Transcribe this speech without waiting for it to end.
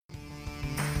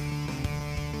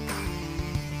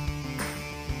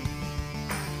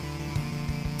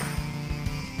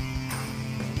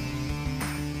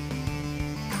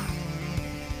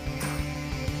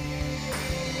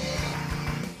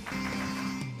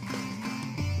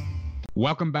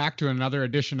Welcome back to another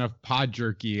edition of Pod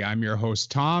Jerky. I'm your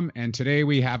host, Tom, and today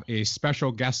we have a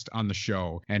special guest on the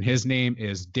show, and his name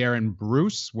is Darren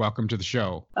Bruce. Welcome to the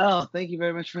show. Oh, thank you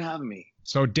very much for having me.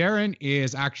 So Darren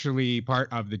is actually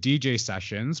part of the DJ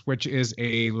Sessions, which is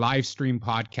a live stream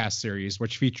podcast series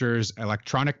which features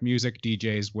electronic music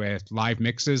DJs with live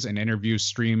mixes and interviews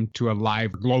streamed to a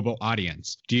live global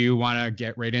audience. Do you want to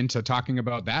get right into talking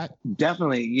about that?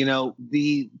 Definitely. You know,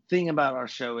 the thing about our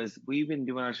show is we've been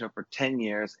doing our show for 10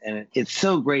 years, and it's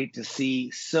so great to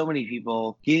see so many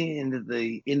people getting into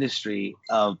the industry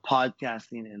of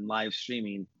podcasting and live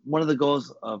streaming. One of the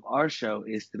goals of our show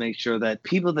is to make sure that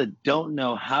people that don't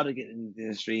know how to get into the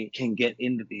industry can get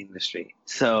into the industry.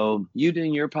 So you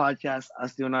doing your podcast,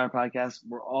 us doing our podcast,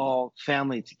 we're all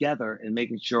family together and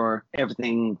making sure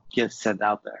everything gets sent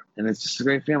out there. And it's just a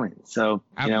great feeling. So,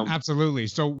 Absolutely.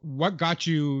 So what got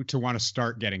you to want to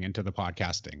start getting into the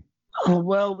podcasting?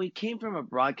 Well, we came from a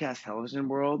broadcast television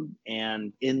world,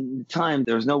 and in the time,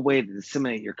 there was no way to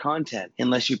disseminate your content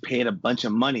unless you paid a bunch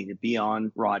of money to be on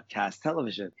broadcast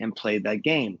television and played that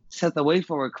game. Set the way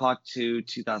forward clock to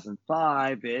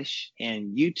 2005-ish,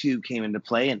 and YouTube came into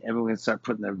play, and everyone started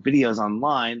putting their videos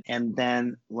online. And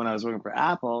then when I was working for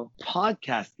Apple,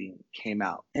 podcasting came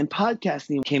out. And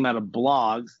podcasting came out of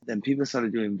blogs. Then people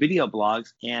started doing video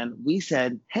blogs, and we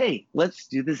said, hey, let's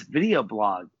do this video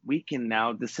blog. We can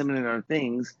now disseminate our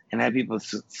things and have people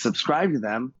subscribe to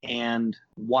them and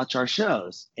watch our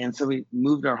shows. And so we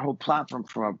moved our whole platform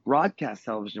from a broadcast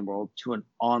television world to an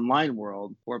online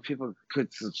world where people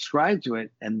could subscribe to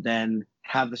it and then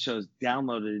have the shows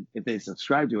downloaded if they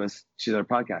subscribe to us to their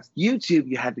podcast. YouTube,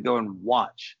 you had to go and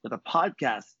watch. With a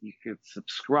podcast, you could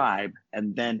subscribe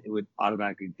and then it would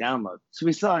automatically download. So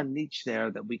we saw a niche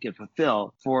there that we could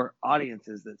fulfill for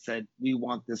audiences that said, we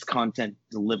want this content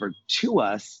delivered to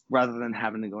us rather than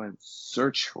having to go and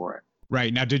search for it.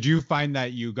 Right. Now, did you find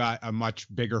that you got a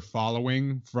much bigger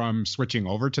following from switching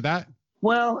over to that?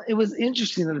 Well, it was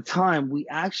interesting at the time. We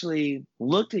actually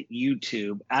looked at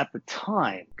YouTube at the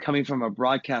time, coming from a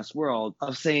broadcast world,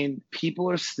 of saying people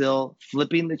are still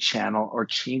flipping the channel or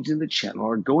changing the channel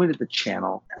or going to the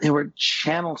channel. They were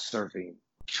channel surfing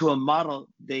to a model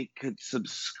they could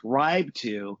subscribe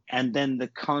to, and then the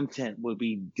content would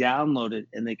be downloaded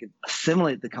and they could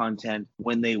assimilate the content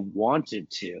when they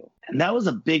wanted to. And that was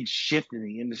a big shift in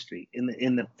the industry, in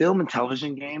the film and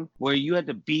television game, where you had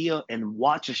to be and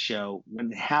watch a show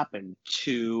when it happened,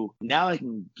 to now I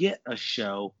can get a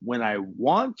show when I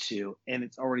want to, and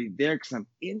it's already there because I'm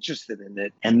interested in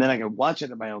it, and then I can watch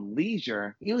it at my own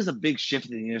leisure. It was a big shift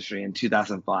in the industry in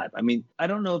 2005. I mean, I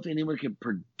don't know if anyone could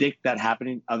predict that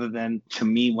happening other than, to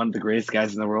me, one of the greatest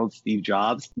guys in the world, Steve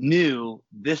Jobs, knew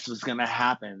this was going to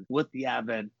happen with the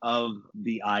advent of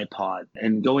the iPod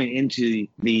and going into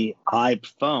the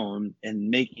iPhone and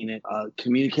making it a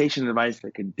communication device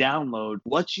that could download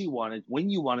what you wanted when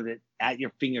you wanted it at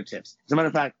your fingertips. As a matter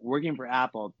of fact, working for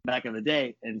Apple back in the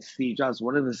day, and Steve Jobs,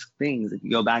 one of his things, if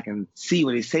you go back and see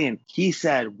what he's saying, he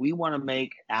said, we want to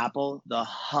make Apple the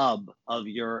hub of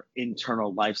your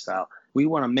internal lifestyle. We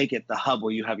want to make it the hub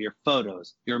where you have your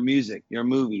photos, your music, your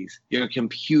movies, your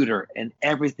computer, and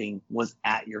everything was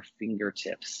at your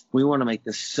fingertips. We want to make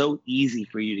this so easy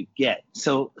for you to get.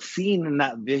 So seeing in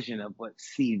that vision of what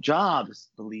Steve Jobs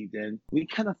believed in, we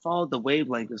kind of followed the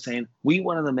wavelength of saying we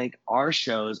wanted to make our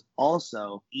shows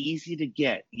also easy to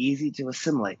get, easy to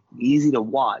assimilate, easy to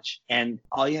watch. And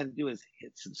all you have to do is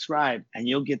hit subscribe and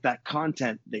you'll get that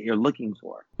content that you're looking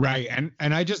for. Right.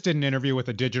 And I just did an interview with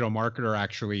a digital marketer,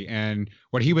 actually. And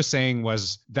what he was saying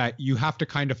was that you have to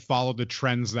kind of follow the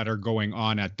trends that are going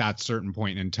on at that certain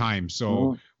point in time.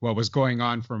 So what was going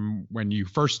on from when you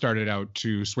first started out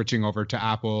to switching over to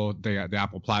Apple, the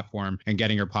Apple platform, and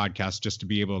getting your podcast just to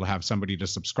be able to have somebody to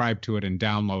subscribe to it and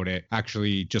download it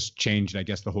actually just changed, I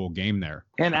guess, the whole game there.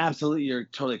 And absolutely, you're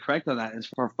totally correct on that. Is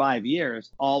for 5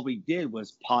 years, all we did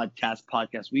was podcast.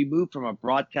 We moved from a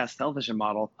broadcast television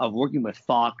model of working with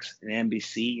Fox and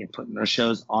NBC and putting our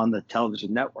shows on the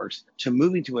television networks to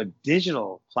moving to a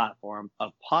digital platform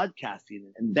of podcasting.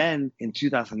 And then in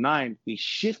 2009, we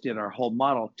shifted our whole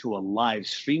model to a live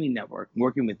streaming network,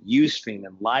 working with Ustream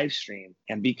and Livestream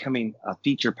and becoming a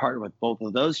feature partner with both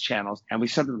of those channels. And we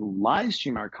started to live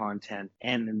stream our content.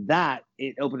 And in that,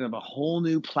 it opened up a whole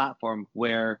new platform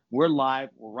where we're live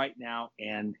right now,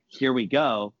 and here we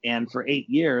go. And for 8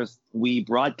 years, we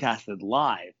broadcasted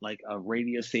live like a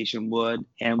radio station would,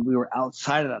 and we were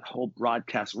outside of that whole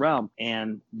broadcast realm.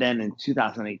 And then in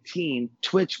 2018,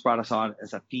 Twitch brought us on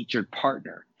as a featured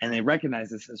partner. And they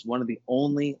recognized this as one of the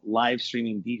only live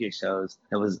streaming DJ shows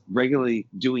that was regularly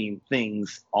doing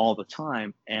things all the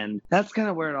time. And that's kind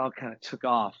of where it all kind of took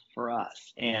off for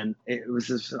us. And it was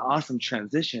just an awesome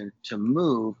transition to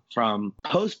move from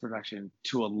post-production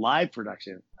to a live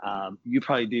production. You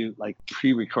probably do like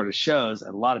pre-recorded shows,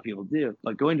 and a lot of people do,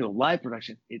 but going to a live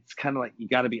production, it's kind of like you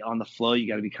got to be on the flow, you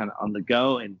got to be kind of on the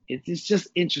go. And it's just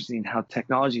interesting how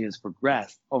technology has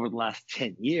progressed over the last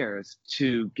 10 years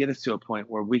to get us to a point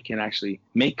where we can actually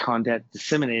make content,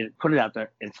 disseminate it, put it out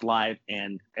there, it's live,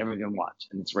 and everyone can watch,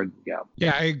 and it's ready to go.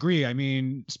 Yeah, I agree. I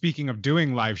mean, speaking of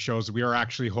doing live shows, we are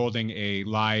actually holding a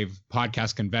live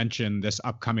podcast convention this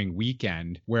upcoming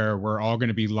weekend where we're all going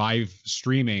to be live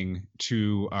streaming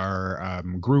to our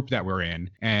group that we're in,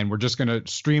 and we're just going to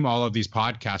stream all of these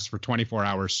podcasts for 24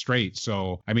 hours straight.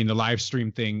 So, I mean, the live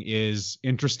stream thing is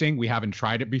interesting. We haven't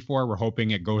tried it before. We're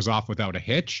hoping it goes off without a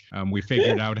hitch. We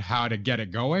figured out how to get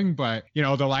it going, but you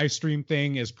know, the live stream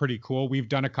thing is pretty cool. We've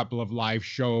done a couple of live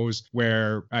shows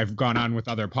where I've gone on with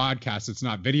other podcasts. It's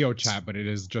not video chat, but it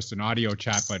is just an audio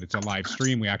chat, but it's a live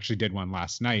stream. We actually did one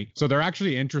last night. So they're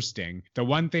actually interesting. The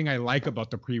one thing I like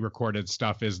about the pre-recorded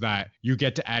stuff is that you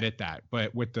get to edit that,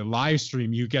 but with the live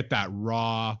stream, you get that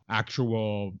raw,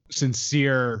 actual,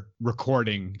 sincere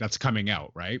recording that's coming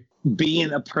out, right?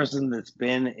 Being a person that's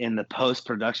been in the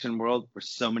post-production world for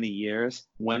so many years,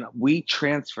 when we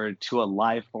transferred to a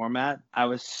live format, I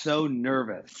was so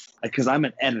nervous because I'm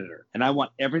an editor and I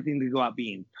want everything to go out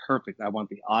being perfect. I want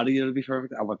the audio to be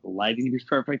perfect. I want the lighting to be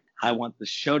perfect. I want the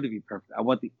show to be perfect. I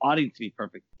want the audience to be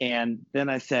perfect. And then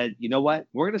I said, you know what?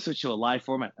 We're going to switch to a live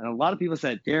format. And a lot of people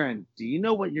said, Darren, do you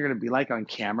know what you're going to be like on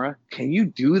camera? Can you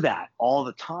do that all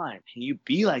the time? Can you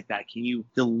be like that? Can you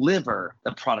deliver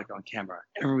the product on camera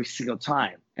every single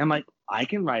time? And I'm like, I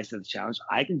can rise to the challenge.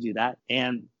 I can do that.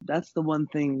 And that's the one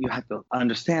thing you have to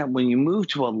understand. When you move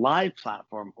to a live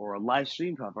platform or a live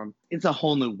stream platform, it's a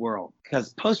whole new world,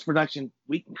 because post-production,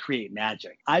 we can create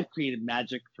magic. I've created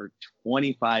magic for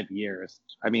 25 years.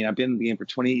 I mean, I've been in the game for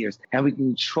 28 years, and we can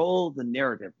control the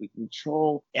narrative. We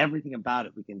control everything about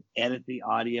it. We can edit the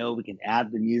audio. We can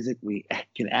add the music. We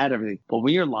can add everything. But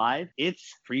when you're live,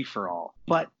 it's free for all.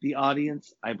 But the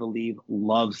audience, I believe,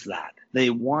 loves that. They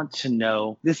want to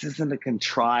know this isn't a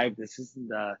contrived, this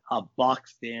isn't a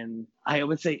boxed in, I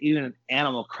would say even an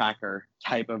animal cracker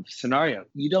type of scenario.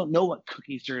 You don't know what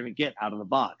cookies you're going to get out of the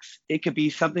box. It could be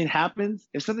something happens.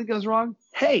 If something goes wrong,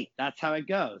 hey, that's how it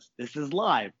goes. This is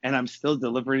live and I'm still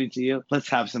delivering it to you. Let's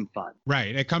have some fun.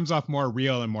 Right. It comes off more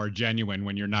real and more genuine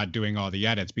when you're not doing all the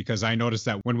edits, because I noticed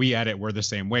that when we edit, we're the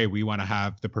same way. We want to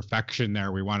have the perfection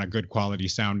there. We want a good quality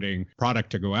sounding product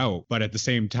to go out. But at the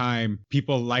same time,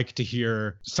 people like to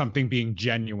hear something being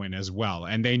genuine as well.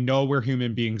 And they know we're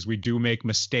human beings. We do make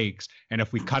mistakes. And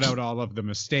if we cut out all of the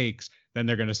mistakes, then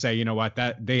they're going to say, you know what,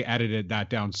 that they edited that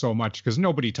down so much, because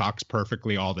nobody talks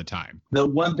perfectly all the time. The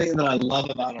one thing that I love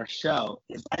about our show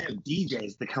is I have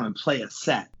DJs that come and play a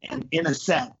set. And in a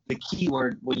set, the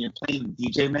keyword when you're playing the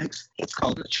DJ mix, it's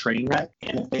called a train wreck.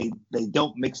 And if they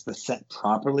don't mix the set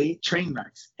properly, train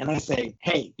wrecks. And I say,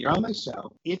 hey, you're on my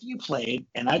show. If you played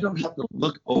and I don't have to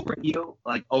look over at you,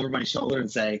 like over my shoulder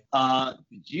and say,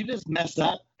 did you just mess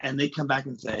up? And they come back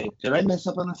and say, did I mess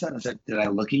up on the set? I said, did I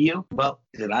look at you? Well,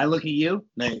 did I look at you?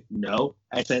 They, no.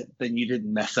 I said, then you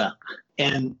didn't mess up.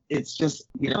 And it's just,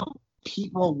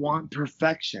 people want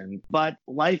perfection, but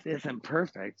life isn't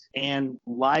perfect. And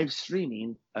live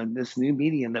streaming and this new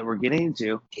medium that we're getting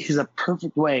into is a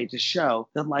perfect way to show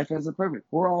that life isn't perfect.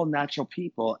 We're all natural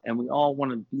people and we all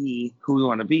want to be who we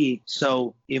want to be.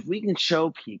 So if we can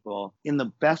show people in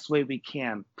the best way we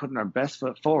can, putting our best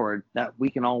foot forward, that we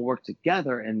can all work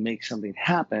together and make something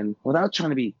happen without trying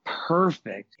to be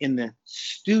perfect in the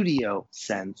studio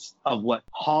sense of what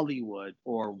Hollywood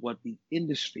or what the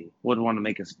industry would want to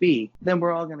make us be, then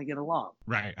we're all going to get along.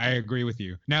 Right. I agree with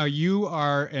you. Now, you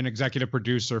are an executive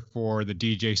producer for the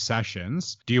DJ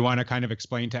Sessions. Do you want to kind of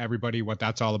explain to everybody what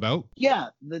that's all about? Yeah,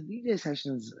 the DJ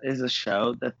Sessions is a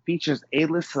show that features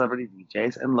A-list celebrity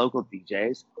DJs and local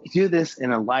DJs. We do this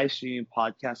in a live streaming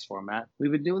podcast format.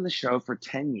 We've been doing the show for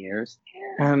 10 years.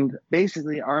 And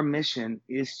basically, our mission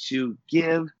is to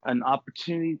give an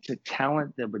opportunity to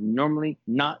talent that would normally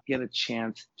not get a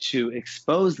chance to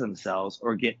expose themselves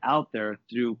or get out there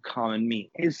through common means.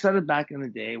 It started back in the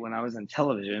day when I was on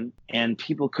television and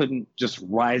people couldn't just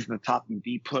rise to the top and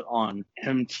be put on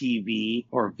MTV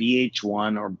or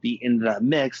VH1 or be into that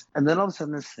mix. And then all of a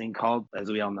sudden, this thing called,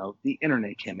 as we all know, the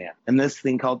internet came in. And this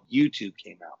thing called YouTube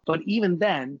came out. But even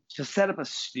then, to set up a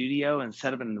studio and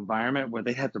set up an environment where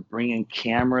they had to bring in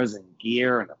cameras and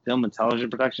gear and a film and television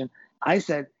production, I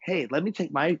said, hey, let me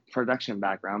take my production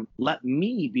background. Let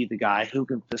me be the guy who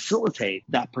can facilitate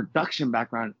that production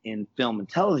background in film and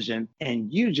television.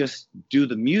 And you just do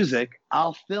the music.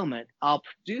 I'll film it. I'll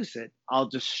produce it. I'll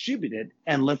distribute it.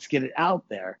 And let's get it out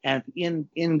there. And the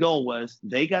end goal was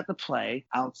they got to play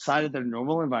outside of their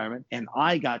normal environment. And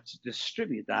I got to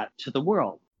distribute that to the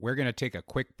world. We're going to take a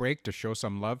quick break to show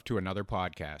some love to another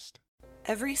podcast.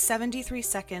 Every 73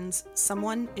 seconds,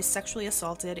 someone is sexually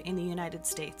assaulted in the United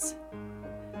States.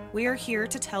 We are here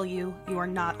to tell you you are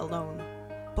not alone.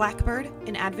 Blackbird,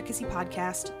 an advocacy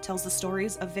podcast, tells the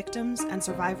stories of victims and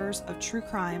survivors of true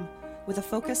crime with a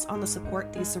focus on the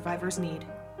support these survivors need.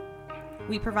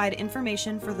 We provide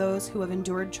information for those who have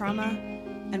endured trauma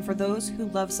and for those who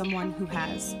love someone who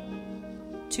has.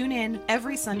 Tune in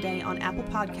every Sunday on Apple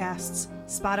Podcasts,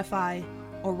 Spotify,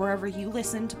 or wherever you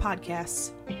listen to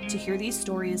podcasts to hear these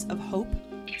stories of hope,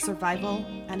 survival,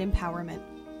 and empowerment.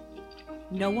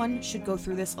 No one should go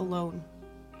through this alone.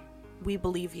 We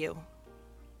believe you.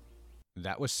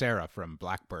 That was Sarah from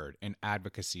Blackbird, an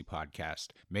advocacy podcast.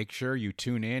 Make sure you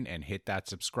tune in and hit that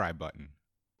subscribe button.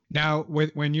 Now,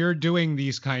 when you're doing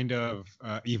these kind of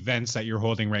events that you're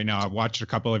holding right now, I've watched a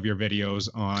couple of your videos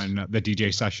on the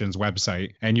DJ Sessions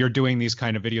website, and you're doing these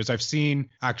kind of videos. I've seen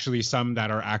actually some that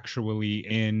are actually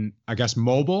in, I guess,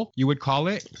 mobile, you would call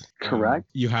it. Correct.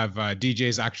 You have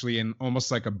DJs actually in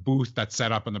almost like a booth that's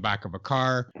set up in the back of a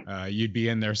car. You'd be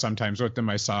in there sometimes with them.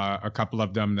 I saw a couple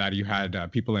of them that you had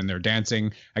people in there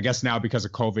dancing. I guess now because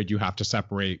of COVID, you have to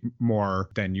separate more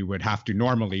than you would have to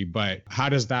normally. But how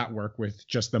does that work with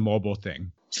just the mobile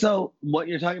thing? So what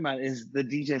you're talking about is the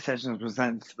DJ Sessions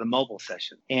presents the mobile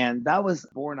session. And that was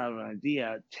born out of an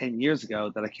idea 10 years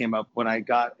ago that I came up when I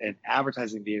got an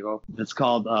advertising vehicle that's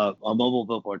called a mobile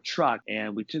billboard truck.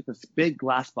 And we took this big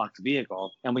glass box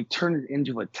vehicle and we turned it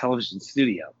into a television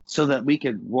studio so that we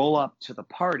could roll up to the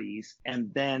parties.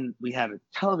 And then we had a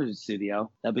television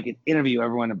studio that we could interview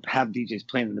everyone and have DJs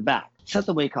playing in the back. Set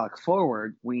the wake clock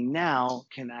forward, we now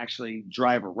can actually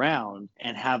drive around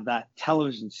and have that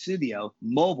television studio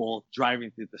mobile driving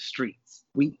through the streets.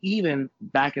 We even,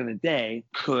 back in the day,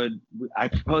 I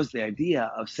proposed the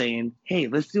idea of saying, hey,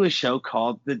 let's do a show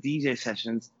called The DJ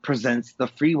Sessions Presents the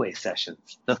Freeway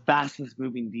Sessions, the fastest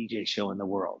moving DJ show in the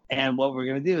world. And what we're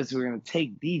going to do is we're going to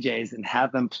take DJs and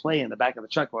have them play in the back of the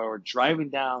truck while we're driving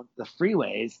down the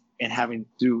freeways and having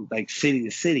through like city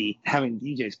to city, having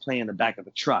DJs play in the back of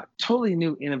the truck. Totally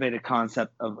new, innovative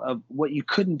concept of what you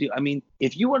couldn't do. I mean,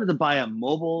 if you wanted to buy a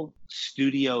mobile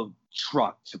studio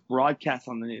truck to broadcast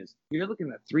on the news, you're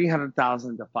looking at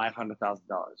 $300,000 to $500,000.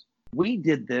 We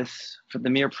did this for the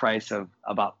mere price of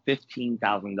about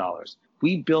 $15,000.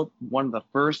 We built one of the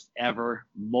first ever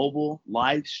mobile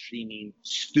live streaming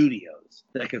studios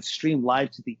that could stream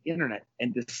live to the internet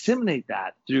and disseminate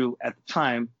that through, at the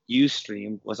time,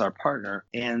 Ustream was our partner,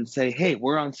 and say, hey,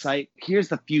 we're on site. Here's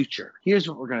the future. Here's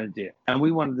what we're going to do. And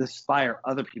we wanted to inspire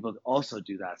other people to also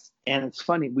do that. And it's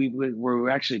funny, we were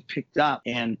actually picked up,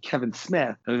 and Kevin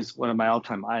Smith, who's one of my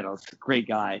all-time idols, a great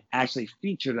guy, actually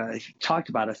featured us. He talked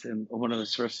about us in one of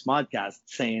his first podcasts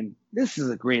saying, this is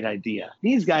a great idea.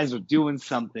 These guys are doing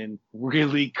something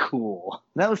really cool.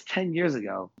 That was 10 years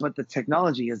ago, but the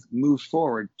technology has moved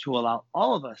forward to allow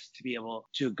all of us to be able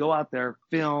to go out there,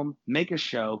 film, make a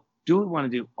show, do what we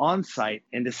want to do on site,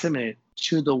 and disseminate it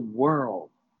to the world.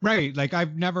 Right. Like,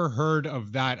 I've never heard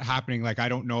of that happening. Like, I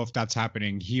don't know if that's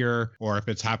happening here or if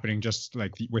it's happening just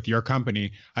like with your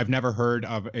company. I've never heard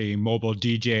of a mobile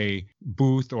DJ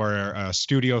booth or a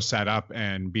studio set up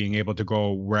and being able to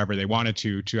go wherever they wanted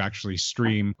to actually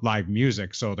stream live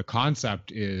music. So the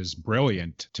concept is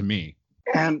brilliant to me.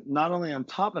 And not only on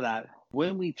top of that,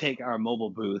 when we take our mobile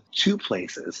booth to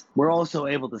places, we're also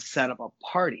able to set up a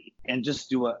party and just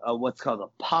do a what's called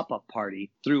a pop-up party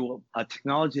through a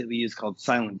technology that we use called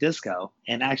Silent Disco,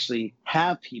 and actually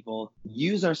have people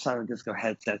use our Silent Disco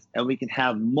headsets, and we can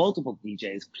have multiple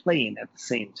DJs playing at the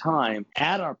same time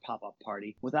at our pop-up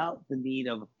party without the need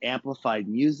of amplified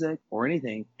music or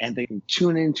anything, and they can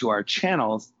tune into our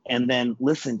channels and then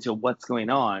listen to what's going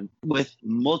on with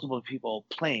multiple people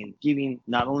playing, giving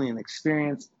not only an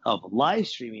experience of live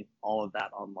streaming all of that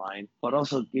online, but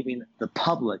also giving the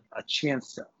public a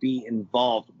chance to be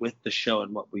involved with the show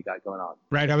and what we got going on.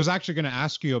 Right. I was actually going to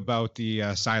ask you about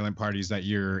the silent parties that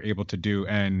you're able to do,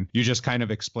 and you just kind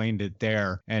of explained it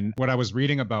there. And what I was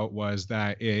reading about was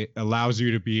that it allows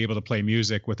you to be able to play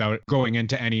music without going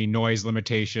into any noise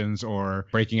limitations or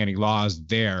breaking any laws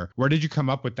there. Where did you come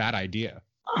up with that idea?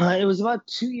 It was about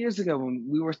 2 years ago when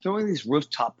we were throwing these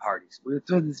rooftop parties. We were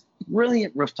throwing these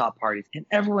brilliant rooftop parties, and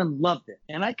everyone loved it.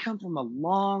 And I come from a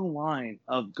long line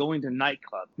of going to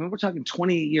nightclubs. I mean, we're talking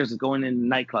 28 years of going into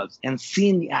nightclubs and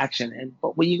seeing the action.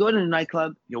 But when you go to a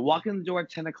nightclub, you walk in the door at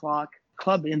 10 o'clock,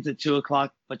 club ends at 2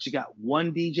 o'clock, but you got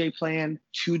one DJ playing,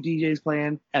 two DJs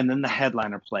playing, and then the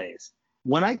headliner plays.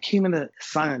 When I came into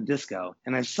silent disco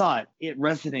and I saw it, it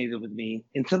resonated with me.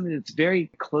 And something that's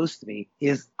very close to me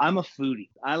is I'm a foodie.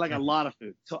 I like a lot of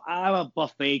food. So I'm a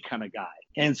buffet kind of guy.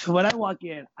 And so when I walk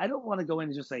in, I don't want to go in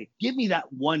and just say, give me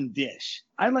that one dish.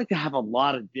 I like to have a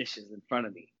lot of dishes in front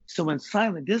of me. So when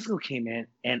silent disco came in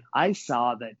and I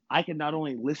saw that I could not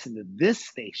only listen to this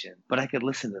station, but I could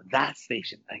listen to that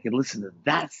station. I could listen to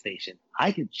that station.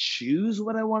 I could choose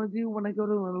what I want to do when I go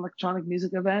to an electronic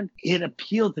music event. It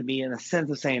appealed to me in a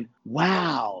sense of saying,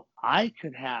 wow, I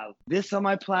could have this on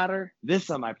my platter, this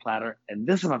on my platter, and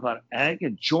this on my platter, and I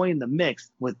could join the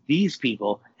mix with these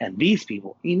people and these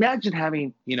people. Imagine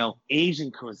having,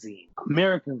 Asian cuisine,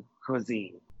 American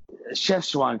cuisine,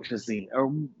 Szechuan cuisine, or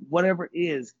whatever it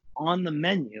is on the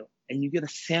menu, and you get to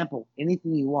sample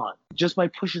anything you want just by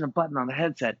pushing a button on the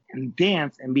headset and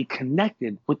dance and be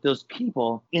connected with those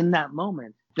people in that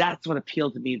moment. That's what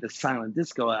appealed to me, the silent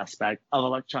disco aspect of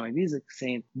electronic music,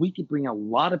 saying we could bring a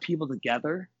lot of people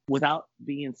together without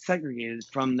being segregated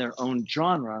from their own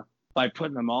genre by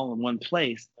putting them all in one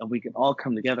place, and we can all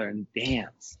come together and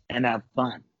dance and have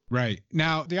fun. Right.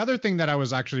 Now, the other thing that I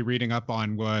was actually reading up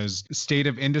on was state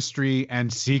of industry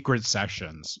and secret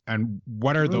sessions. And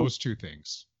what are those two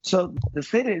things? So the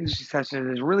state of industry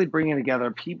session is really bringing together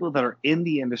people that are in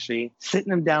the industry,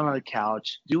 sitting them down on the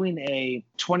couch, doing a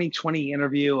 2020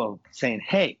 interview of saying,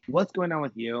 hey, what's going on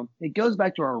with you? It goes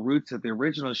back to our roots of the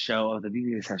original show of the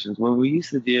DJ sessions, where we used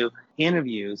to do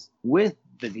interviews with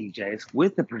the DJs,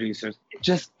 with the producers,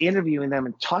 just interviewing them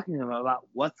and talking to them about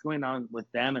what's going on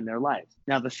with them and their lives.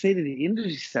 Now, the State of the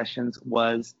Industry Sessions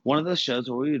was one of those shows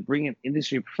where we would bring an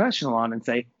industry professional on and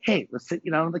say, hey, let's sit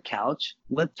you down on the couch.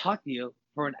 Let's talk to you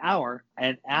for an hour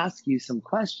and ask you some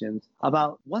questions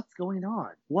about what's going on,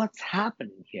 what's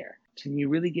happening here. Can you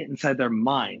really get inside their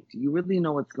mind? Do you really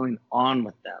know what's going on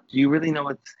with them? Do you really know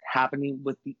what's happening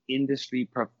with the industry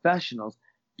professionals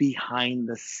behind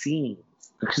the scenes?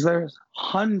 Because there's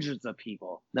hundreds of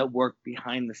people that work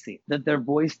behind the scenes, that their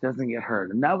voice doesn't get heard.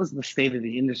 And that was the State of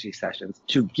the Industry Sessions,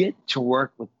 to get to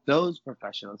work with those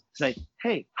professionals, say,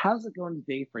 hey, how's it going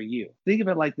today for you? Think of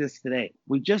it like this today.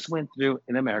 We just went through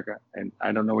in America, and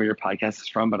I don't know where your podcast is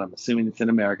from, but I'm assuming it's in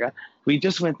America. We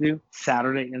just went through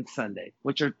Saturday and Sunday,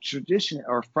 which are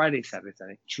Friday, Saturday,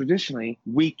 Sunday, traditionally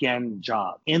weekend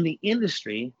jobs. In the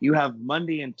industry, you have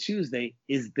Monday and Tuesday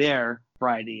is their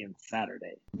Friday and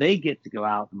Saturday. They get to go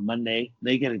out Monday,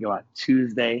 they get to go out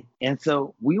Tuesday. And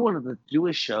so we wanted to do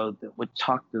a show that would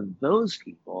talk to those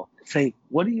people, say,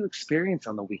 what do you experience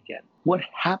on the weekend? What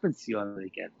happens to you on the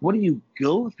weekend? What do you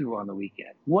go through on the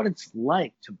weekend? What it's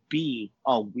like to be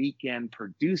a weekend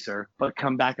producer, but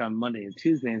come back on Monday and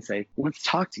Tuesday and say, let's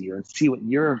talk to you and see what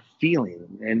you're feeling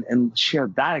and share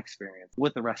that experience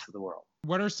with the rest of the world.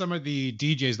 What are some of the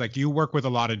DJs, like you work with a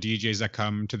lot of DJs that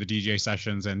come to the DJ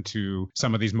sessions and to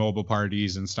some of these mobile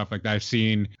parties and stuff like that. I've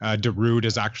seen Darude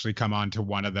has actually come on to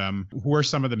one of them. Who are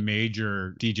some of the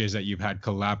major DJs that you've had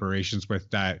collaborations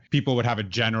with that people would have a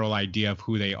general idea of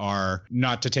who they are,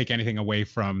 not to take anything away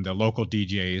from the local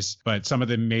DJs, but some of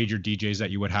the major DJs that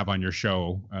you would have on your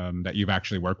show that you've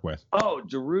actually worked with? Oh,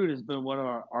 Darude has been one of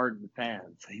our ardent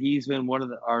fans. He's been one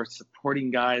of our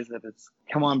supporting guys that has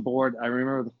come on board. I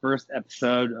remember the first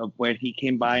episode of when he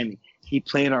came by and he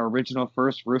played our original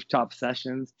first rooftop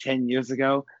sessions 10 years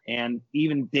ago. And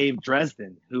even Dave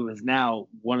Dresden, who is now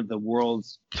one of the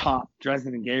world's top,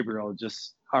 Dresden and Gabriel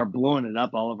just are blowing it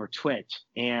up all over Twitch.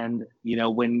 And, you know,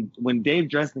 when Dave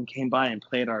Dresden came by and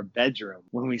played our bedroom,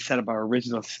 when we set up our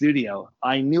original studio,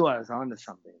 I knew I was onto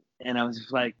something. And I was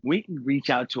just like, we can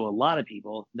reach out to a lot of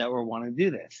people that were wanting to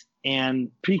do this. And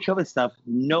pre-COVID stuff,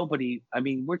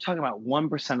 we're talking about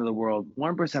 1% of the world,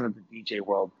 1% of the DJ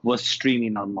world was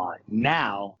streaming online.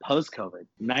 Now, post-COVID,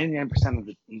 99% of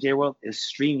the DJ world is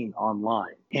streaming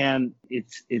online. And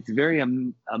it's very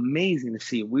amazing to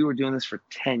see. We were doing this for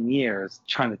 10 years,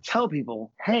 trying to tell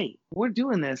people, hey, we're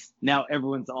doing this. Now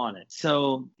everyone's on it.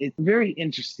 So it's very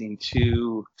interesting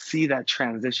to see that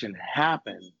transition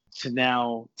happen to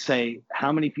now say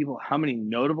how many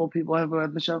notable people have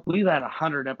had the show. We've had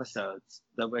 100 episodes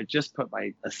that I just put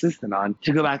my assistant on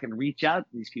to go back and reach out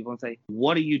to these people and say,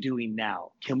 what are you doing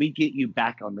now? Can we get you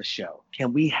back on the show?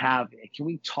 Can we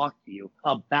talk to you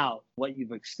about what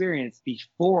you've experienced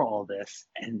before all this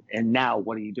and now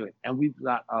what are you doing? And we've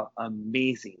got an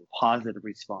amazing positive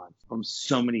response from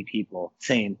so many people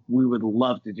saying, we would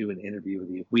love to do an interview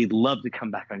with you. We'd love to come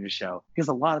back on your show. Because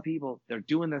a lot of people, they're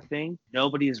doing their thing.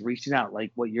 Nobody is reaching out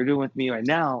like what you're doing with me right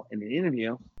now in an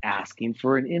interview, asking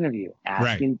for an interview,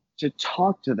 asking to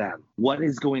talk to them. What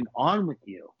is going on with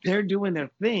you? They're doing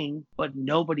their thing, but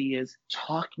nobody is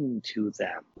talking to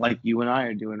them like you and I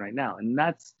are doing right now. And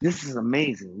this is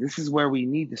amazing. This is where we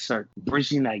need to start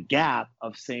bridging that gap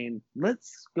of saying,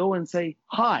 let's go and say,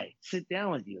 hi, sit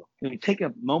down with you. Can we take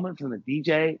a moment from the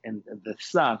DJ and the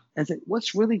stuff and say,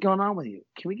 what's really going on with you?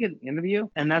 Can we get an interview?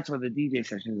 And that's where the DJ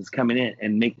session is coming in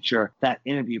and making sure that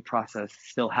interview process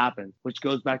still happens, which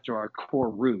goes back to our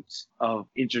core roots of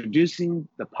introducing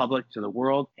the public to the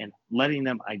world and letting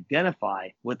them identify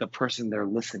with the person they're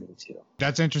listening to.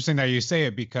 That's interesting that you say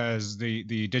it, because the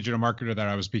digital marketer that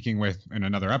I was speaking with in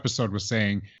another episode was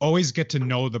saying, always get to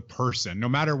know the person, no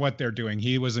matter what they're doing.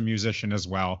 He was a musician as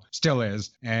well, still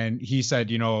is. And he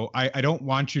said, I don't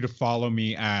want you to follow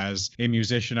me as a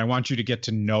musician. I want you to get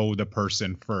to know the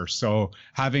person first. So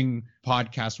having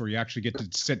podcasts where you actually get to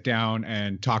sit down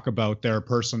and talk about their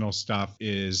personal stuff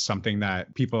is something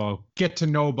that people get to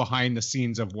know behind the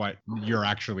scenes of what you're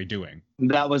actually doing.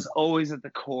 That was always at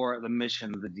the core of the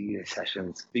mission of the DJ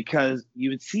sessions, because you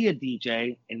would see a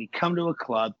DJ and you come to a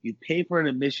club, you'd pay for an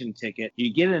admission ticket,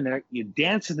 you get in there, you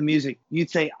dance to the music, you'd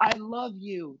say, I love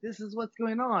you, this is what's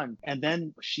going on. And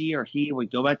then she or he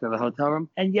would go back to the hotel room,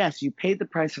 and yes, you paid the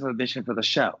price of admission for the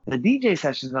show. The DJ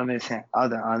sessions on the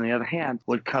other hand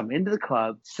would come into the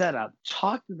club, set up,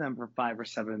 talk to them for 5 or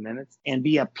 7 minutes, and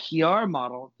be a PR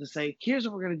model to say, here's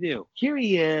what we're going to do. Here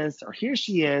he is, or here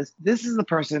she is, this is the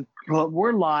person.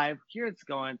 We're live. Here it's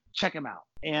going. Check him out.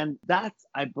 And that's,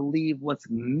 I believe, what's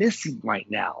missing right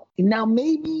now. And now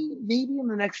maybe in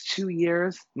the next 2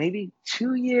 years, maybe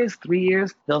 2 years, 3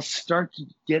 years, they'll start to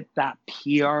get that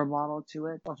PR model to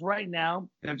it. But right now,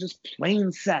 they're just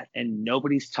plain set and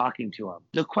nobody's talking to them.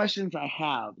 The questions I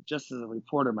have, just as a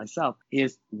reporter myself,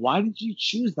 is why did you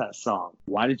choose that song?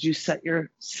 Why did you set your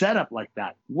setup like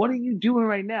that? What are you doing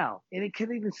right now? And it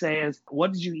could even say is,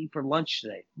 what did you eat for lunch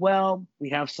today? Well, we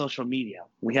have social media.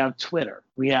 We have Twitter.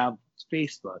 We have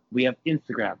Facebook, we have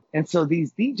Instagram. And so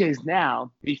these DJs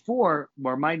now, before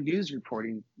where my news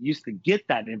reporting used to get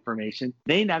that information,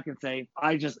 they now can say,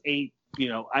 I just ate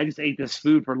this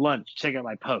food for lunch. Check out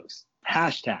my post.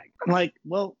 Hashtag. I'm like,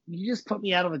 well, you just put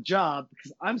me out of a job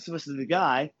because I'm supposed to be the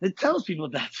guy that tells people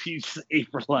that's what you just ate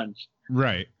for lunch.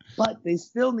 Right. But they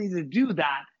still need to do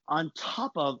that on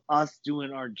top of us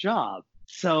doing our job.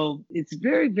 So it's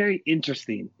very, very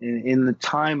interesting in the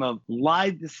time of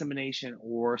live dissemination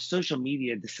or social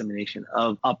media dissemination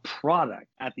of a product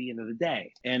at the end of the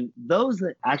day. And those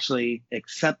that actually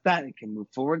accept that and can move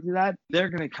forward to that, they're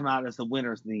going to come out as the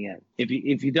winners in the end.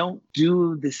 If you don't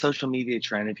do the social media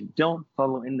trend, if you don't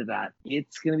follow into that,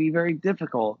 it's going to be very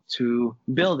difficult to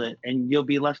build it and you'll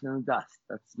be left in the dust.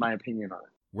 That's my opinion on it.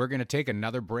 We're going to take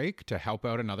another break to help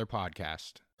out another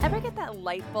podcast. Ever get that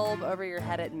light bulb over your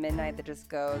head at midnight that just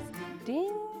goes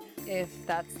ding? If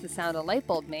that's the sound a light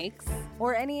bulb makes.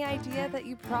 Or any idea that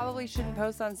you probably shouldn't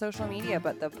post on social media,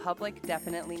 but the public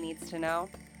definitely needs to know?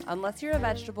 Unless you're a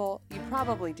vegetable, you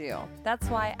probably do. That's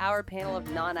why our panel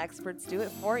of non-experts do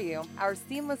it for you. Our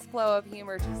seamless flow of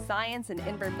humor to science and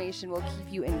information will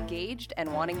keep you engaged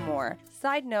and wanting more.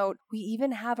 Side note, we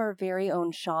even have our very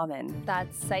own shaman.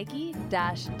 That's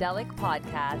Psyche-Delic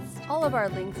Podcast. All of our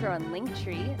links are on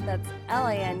Linktree. That's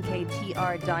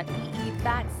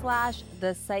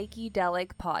linktr.ee/the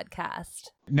Psyche-Delic Podcast.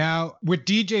 Now, with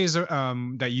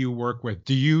DJs that you work with,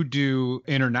 do you do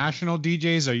international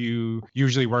DJs? Or you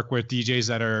usually work with DJs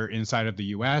that are inside of the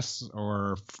US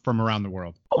or from around the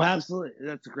world? Oh, absolutely.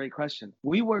 That's a great question.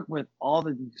 We work with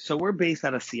so we're based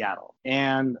out of Seattle,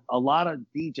 and a lot of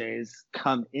DJs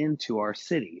come into our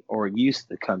city or used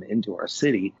to come into our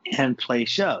city and play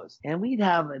shows. And we'd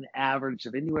have an average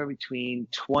of anywhere between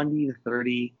 20 to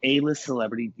 30 A-list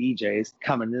celebrity DJs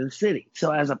coming to the city.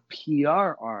 So as a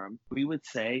PR arm, we would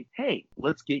say, hey,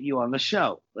 let's get you on the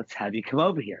show. let's have you come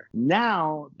over here.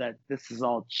 Now that this has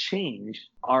all changed,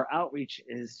 our outreach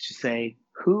is to say,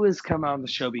 who has come on the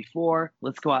show before?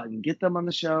 Let's go out and get them on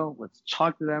the show. Let's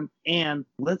talk to them, and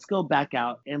let's go back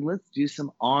out and let's do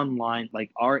some online,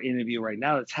 like our interview right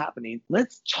now that's happening.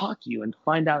 Let's talk to you and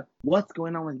find out what's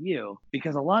going on with you,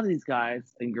 because a lot of these guys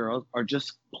and girls are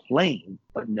just playing,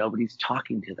 but nobody's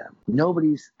talking to them.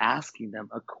 Nobody's asking them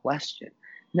a question.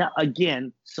 Now,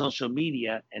 again, social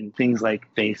media and things like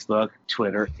Facebook,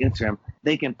 Twitter, Instagram,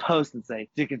 they can post and say,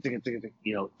 type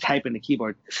in the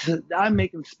keyboard. I'm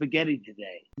making spaghetti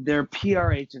today. Their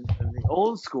PR agents in the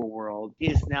old school world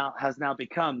has now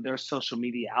become their social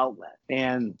media outlet.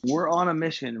 And we're on a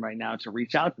mission right now to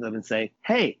reach out to them and say,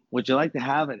 hey, would you like to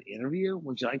have an interview?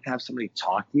 Would you like to have somebody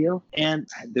talk to you? And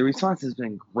the response has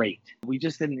been great. We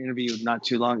just did an interview not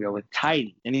too long ago with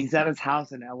Tidy, and he's at his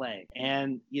house in LA.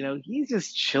 And, he's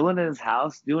just chilling at his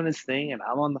house, doing his thing, and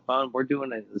I'm on the phone. We're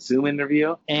doing a Zoom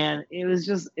interview, and it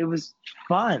was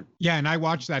fun. Yeah, and I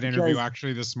watched that interview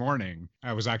actually this morning.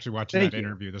 I was actually watching that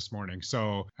interview this morning.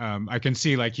 So I can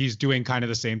see like he's doing kind of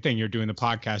the same thing. You're doing the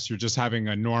podcast. You're just having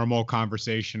a normal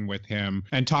conversation with him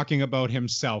and talking about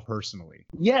himself personally.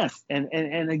 Yes.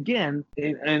 And again,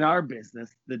 in our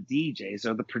business, the DJs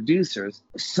or the producers,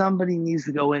 somebody needs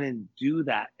to go in and do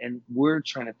that. And we're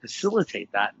trying to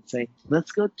facilitate that and say,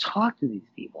 let's go talk to these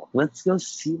people. Let's go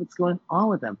see what's going on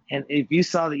with them. And if you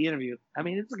saw the interview, I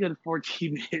mean, it's a good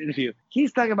 14-minute interview.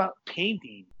 He's talking about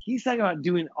painting. He's talking about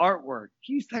doing artwork.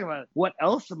 He's talking about what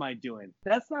else am I doing?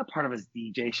 That's not part of his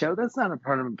DJ show. That's not a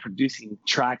part of him producing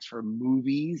tracks for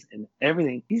movies and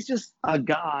everything. He's just a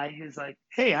guy who's like,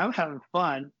 hey, I'm having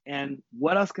fun. And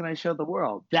what else can I show the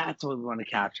world? That's what we want to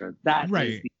capture. That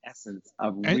is the essence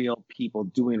of real people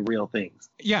doing real things.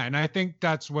 Yeah. And I think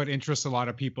that's what interests a lot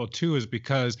of people too, is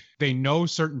because they know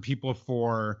certain people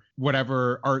for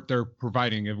whatever art they're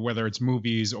providing, whether it's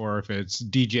movies or if it's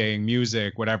DJing,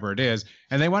 music, whatever it is.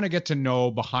 And they want to get to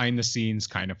know behind the scenes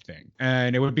kind of thing.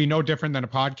 And it would be no different than a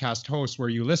podcast host where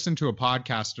you listen to a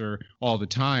podcaster all the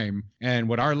time. And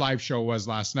what our live show was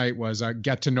last night was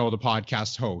get to know the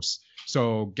podcast host.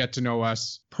 So get to know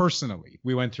us personally.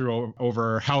 We went through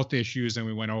over health issues, and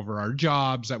we went over our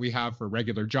jobs that we have for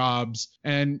regular jobs,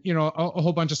 and, a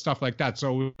whole bunch of stuff like that.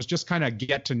 So it was just kind of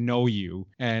get to know you.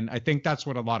 And I think that's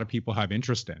what a lot of people have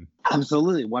interest in.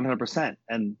 Absolutely, 100%.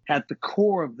 And at the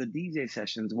core of the DJ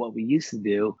sessions, what we used to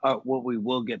do, what we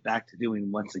will get back to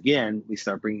doing once again, we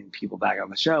start bringing people back on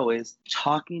the show, is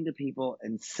talking to people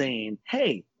and saying,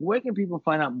 hey, where can people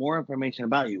find out more information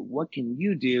about you? What can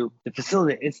you do to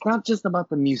facilitate? It's not just about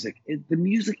the music. The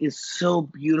music is so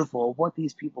beautiful, what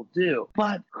these people do,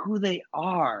 but who they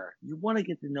are. You want to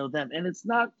get to know them. And it's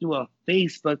not through a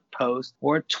Facebook post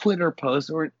or a Twitter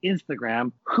post or an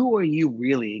Instagram. Who are you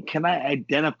really? Can I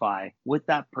identify with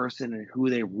that person and who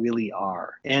they really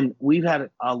are? And we've had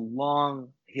a long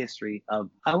history of,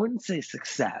 I wouldn't say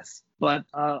success, but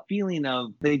a feeling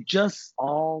of they just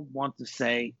all want to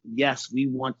say, yes, we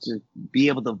want to be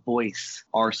able to voice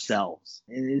ourselves.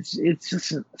 And it's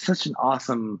just such an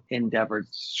awesome endeavor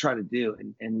to try to do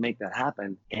and make that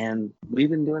happen. And we've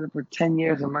been doing it for 10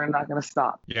 years and we're not going to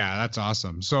stop. Yeah, that's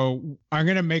awesome. So I'm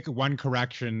going to make one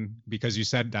correction, because you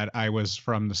said that I was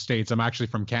from the States. I'm actually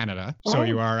from Canada. Oh. So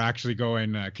you are actually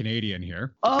going Canadian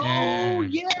here. Oh,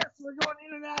 yes, we're going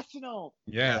international.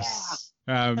 Yes.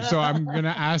 Yeah. So I'm going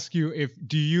to ask you,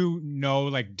 do you know,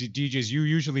 like DJs, you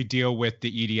usually deal with the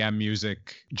EDM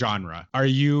music genre. Are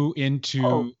you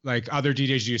into like other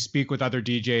DJs? Do you speak with other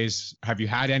DJs? Have you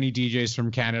had any DJs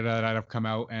from Canada that have come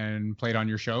out and played on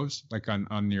your shows? Like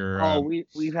on your...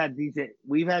 We've had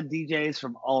DJs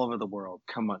from all over the world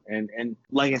come on. And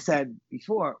like I said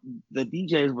before, the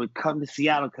DJs would come to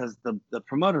Seattle because the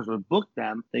promoters would book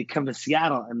them. They'd come to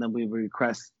Seattle and then we would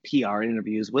request PR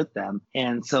interviews with them.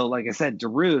 And so, like I said,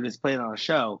 Darude has played on a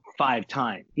show 5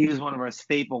 times. He was one of our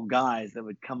staple guys that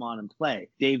would come on and play.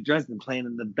 Dave Dresden playing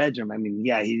in the bedroom. I mean,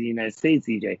 yeah, he's a United States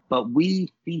DJ, but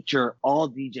we feature all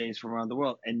DJs from around the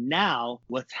world. And now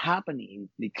what's happening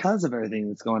because of everything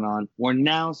that's going on, we're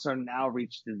now starting to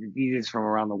outreach to the DJs from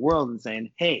around the world and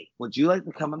saying, hey, would you like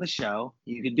to come on the show?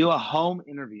 You could do a home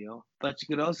interview, but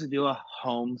you could also do a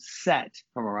home set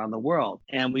from around the world.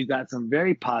 And we've got some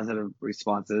very positive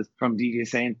responses from DJs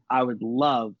saying, I would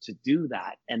love to do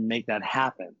that and make that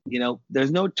happen.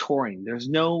 There's no touring. There's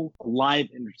no live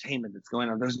entertainment that's going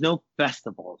on. There's no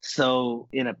festival. So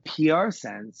in a PR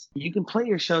sense, you can play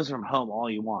your shows from home all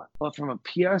you want. But from a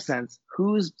PR sense,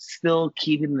 who's still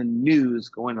keeping the news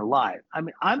going alive? I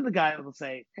mean, I'm the guy that will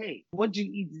say, hey, what did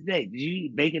you eat today? Did you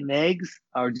eat bacon and eggs?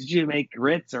 Or did you make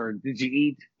grits? Or did you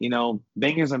eat,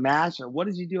 bangers and mash? Or what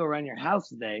did you do around your house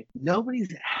today?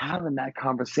 Nobody's having that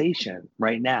conversation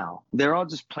right now. They're all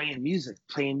just playing music,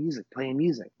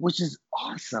 which is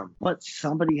awesome. But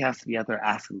somebody has to be out there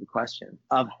asking the question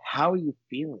of how are you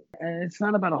feeling? And it's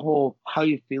not about a whole how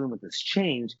you feeling with this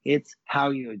change. It's how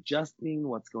you're adjusting,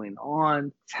 what's going on,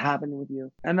 what's happening with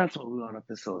you. And that's what we want to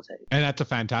facilitate. And that's a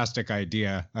fantastic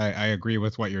idea. I agree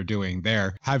with what you're doing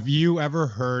there. Have you ever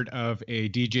heard of a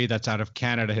DJ that's out of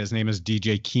Canada? His name is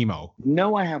DJ Kimo.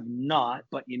 No, I have not.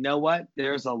 But you know what?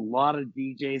 There's a lot of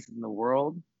DJs in the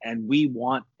world, and we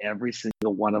want every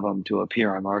single one of them to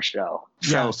appear on our show.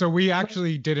 So we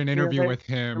actually did an interview with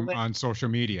him on social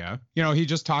media. He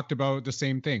just talked about the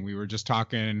same thing. We were just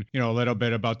talking, a little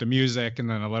bit about the music and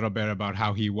then a little bit about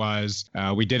how he was.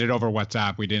 We did it over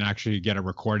WhatsApp. We didn't actually get a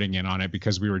recording in on it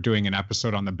because we were doing an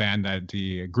episode on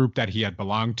the group that he had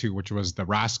belonged to, which was the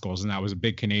Rascals. And that was a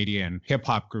big Canadian hip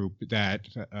hop group that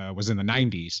was in the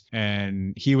 90s.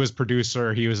 And he was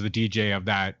producer. He was the DJ of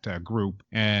that group.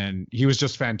 And he was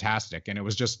just fantastic. And it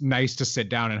was just nice to sit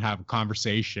down and have a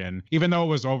conversation, even though it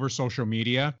was over social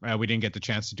media. We didn't get the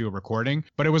chance to do a recording,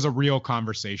 but it was a real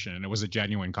conversation and it was a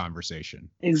genuine conversation.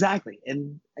 Exactly.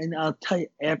 And I'll tell you,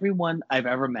 everyone I've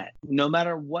ever met, no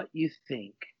matter what you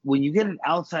think, when you get an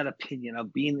outside opinion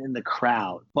of being in the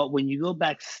crowd, but when you go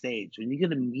backstage, when you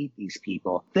get to meet these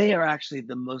people, they are actually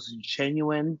the most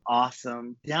genuine,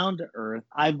 awesome, down to earth.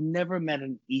 I've never met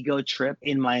an ego trip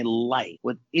in my life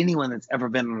with anyone that's ever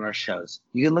been on our shows.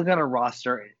 You can look at our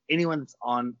roster, anyone that's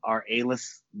on our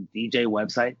A-list DJ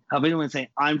website, have anyone saying,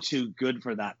 I'm too good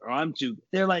for that, or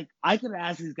they're like, I could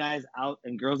ask these guys out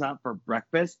and girls out for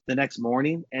breakfast the next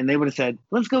morning, and they would have said,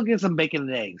 let's go get some bacon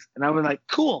and eggs. And I was like,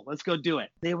 cool, let's go do it.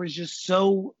 They were just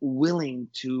so willing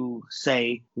to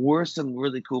say, we're some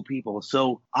really cool people.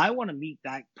 So I want to meet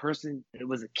that person. It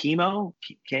was a Kimo.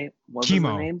 What was his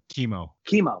name? Kimo.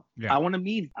 Yeah. I want to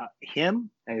meet him.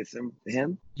 I assume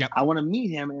him. Yep. I want to meet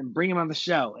him and bring him on the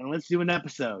show, and let's do an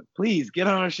episode. Please get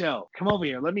on our show. Come over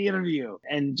here. Let me interview you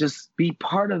and just be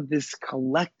part of this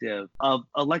collective of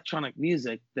electronic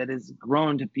music that has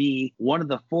grown to be one of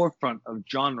the forefront of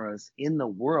genres in the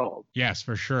world. Yes,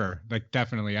 for sure. Like,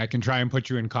 definitely. I can try and put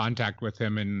you in contact with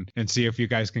him and see if you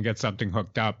guys can get something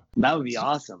hooked up. That would be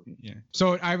awesome. Yeah.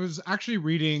 So I was actually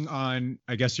reading on,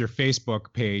 I guess, your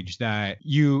Facebook page that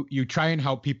you try and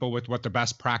help people with what the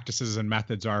best practices and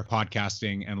methods are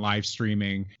podcasting and live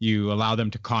streaming. You allow them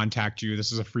to contact you.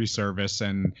 This is a free service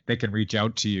and they can reach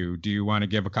out to you. Do you want to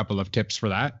give a couple of tips for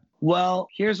that? Well,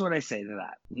 here's what I say to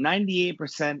that.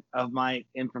 98% of my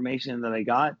information that I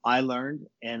got, I learned,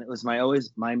 and it was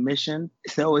my mission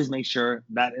to always make sure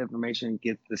that information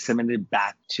gets disseminated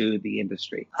back to the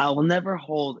industry. I will never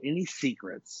hold any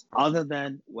secrets other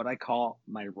than what I call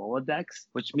my Rolodex,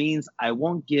 which means I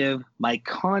won't give my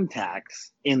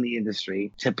contacts in the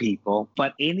industry to people,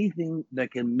 but anything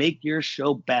that can make your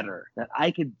show better that I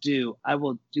could do, I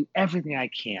will do everything I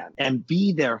can and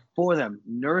be there for them,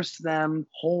 nurse them,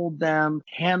 hold them,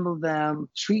 handle them,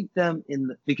 treat them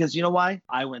because you know why?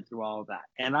 I went through all of that.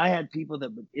 And I had people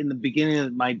that in the beginning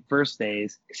of my first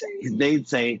days, they'd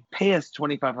say, pay us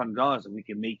 $2,500 and we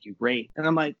can make you great. And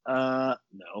I'm like,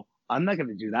 no. I'm not going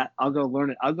to do that. I'll go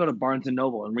learn it. I'll go to Barnes &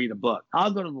 Noble and read a book.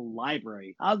 I'll go to the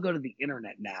library. I'll go to the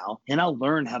internet now, and I'll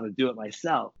learn how to do it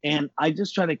myself. And I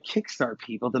just try to kickstart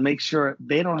people to make sure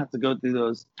they don't have to go through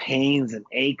those pains and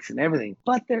aches and everything.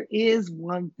 But there is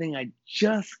one thing I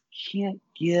just can't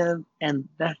give, and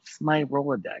that's my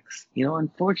Rolodex.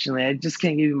 Unfortunately, I just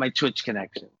can't give you my Twitch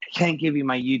connection. I can't give you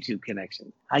my YouTube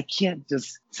connection. I can't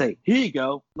just say, here you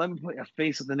go, let me put a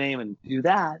face with the name and do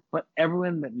that. But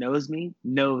everyone that knows me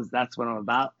knows that's what I'm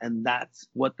about. And that's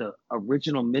what the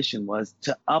original mission was,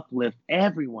 to uplift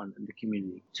everyone in the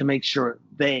community, to make sure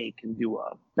they can do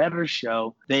a better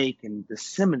show, they can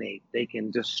disseminate, they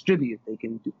can distribute, they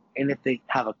can do. And if they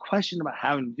have a question about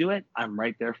how to do it, I'm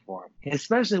right there for them,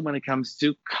 especially when it comes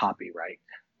to copyright.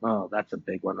 Oh, that's a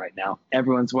big one right now.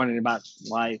 Everyone's wondering about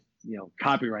why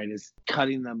copyright is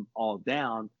cutting them all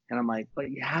down. And I'm like, but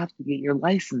you have to get your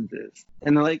licenses.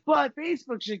 And they're like, but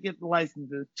Facebook should get the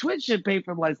licenses. Twitch should pay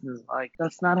for the licenses. Like,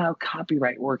 that's not how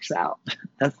copyright works out.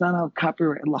 That's not how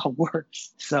copyright law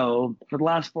works. So for the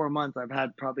last 4 months, I've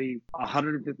had probably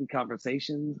 150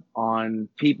 conversations on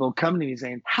people coming to me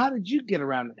saying, how did you get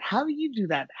around it? How do you do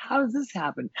that? How does this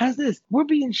happen? How's this? We're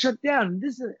being shut down. And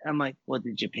this is, I'm like, well,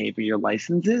 did you pay for your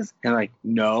licenses? And they're like,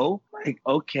 no. I'm like,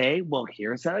 okay, well,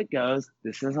 here's how it goes.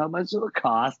 This is how much it'll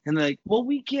cost. And they're like, well,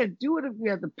 we can't do it if we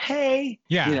have to pay.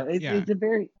 Yeah.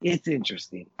 It's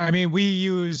interesting. I mean, we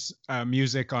use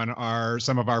music on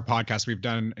some of our podcasts. We've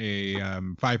done a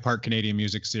 5-part Canadian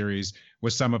music series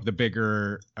with some of the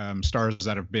bigger stars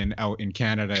that have been out in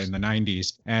Canada in the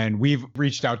 90s. And we've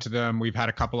reached out to them. We've had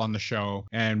a couple on the show,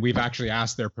 and we've actually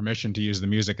asked their permission to use the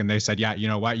music. And they said, yeah, you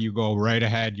know what? You go right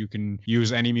ahead. You can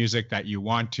use any music that you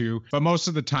want to. But most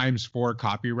of the times for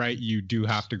copyright, you do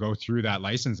have to go through that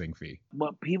licensing fee.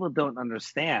 What people don't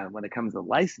understand when it comes to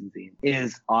licensing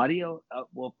is audio.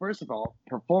 Well, first of all,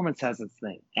 performance has its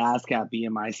thing. ASCAP,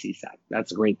 BMI, CSAC.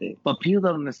 That's a great thing. But people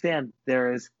don't understand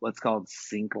there is what's called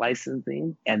sync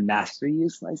licensing and master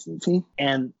use licensing.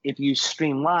 And if you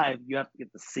stream live, you have to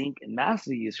get the sync and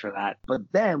master use for that. But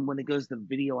then when it goes to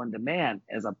video on demand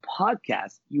as a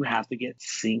podcast, you have to get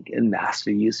sync and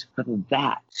master use for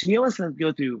that. So you almost have to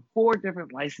go through 4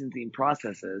 different licensing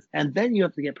processes. And then you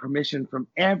have to get permission from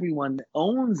everyone that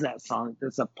owns that song,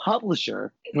 that's a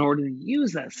publisher, in order to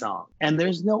use that song. And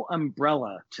there's no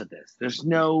umbrella to this. There's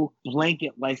no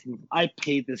blanket license. I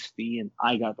paid this fee and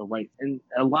I got the right. And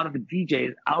a lot of the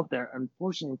DJs out there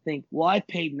unfortunately think, well, I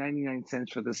paid 99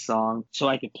 cents for this song so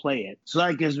I could play it. So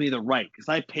that gives me the right because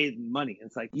I paid the money.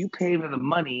 It's like you paid for the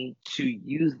money to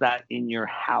use that in your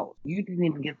house. You didn't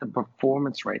even get the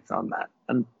performance rights on that.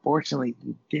 Unfortunately,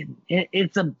 you didn't.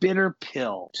 It's a bitter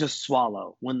pill to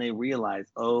swallow when they realize,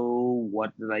 oh,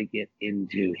 what did I get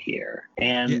into here?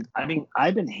 And I mean,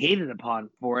 I've been hated upon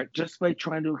for it just by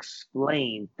trying to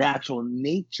explain the actual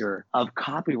nature of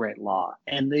copyright law.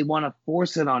 And they want to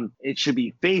force it on, it should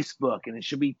be Facebook and it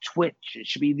should be Twitch. It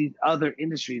should be these other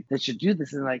industries that should do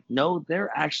this. And like, no,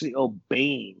 they're actually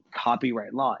obeying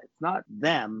copyright law. It's not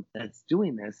them that's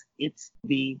doing this. It's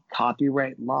the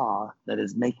copyright law that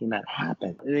is making that happen.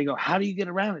 And they go, how do you get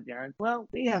around it, Darren? Well,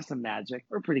 we have some magic.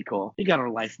 We're pretty cool. We got our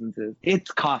licenses.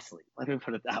 It's costly. Let me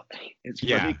put it that way. It's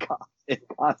pretty costly. It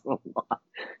costs a lot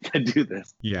to do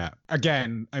this. Yeah.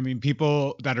 Again, I mean,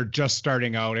 people that are just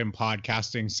starting out in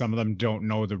podcasting, some of them don't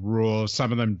know the rules.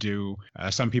 Some of them do.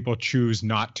 Some people choose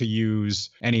not to use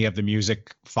any of the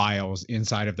music files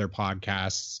inside of their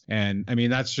podcasts. And I mean,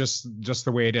 that's just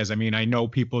the way it is. I mean, I know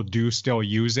people do still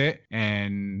use it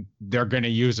and they're going to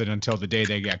use it until the day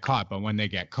they get caught. But when they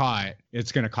get caught,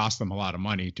 it's going to cost them a lot of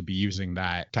money to be using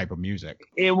that type of music.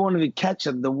 It won't even catch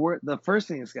them. The first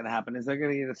thing that's going to happen is they're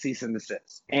going to get a cease and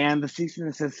desist. And the cease and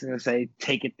desist is going to say,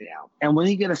 take it down. And when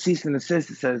you get a cease and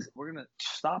desist, it says, we're going to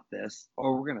stop this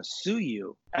or we're going to sue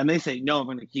you. And they say, no, I'm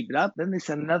going to keep it up. Then they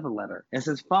send another letter and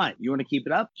says, fine, you want to keep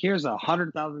it up? Here's a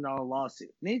 $100,000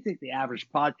 lawsuit. And they take the average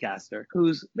podcaster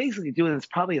who's basically doing this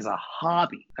probably as a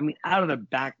hobby. I mean, out of the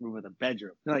back room of the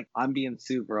bedroom. They're like, I'm being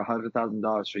sued for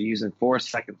 $100,000 for using 4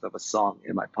 seconds of a song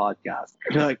in my podcast.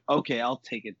 They're like, okay, I'll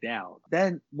take it down.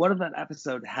 Then what if that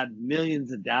episode had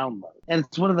millions of downloads? And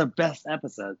it's one of the best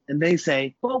episodes. And they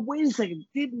say, well, wait a second.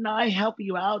 Didn't I help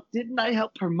you out? Didn't I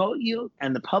help promote you?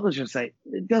 And the publishers say,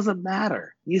 it doesn't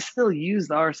matter. You still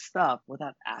used our stuff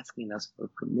without asking us for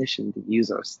permission to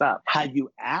use our stuff. Had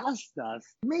you asked us,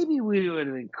 maybe we would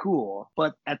have been cool.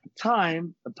 But at the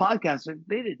time, the podcaster,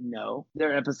 they didn't know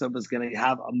their episode was going to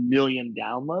have 1 million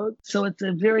downloads. So it's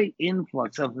a very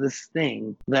influx of this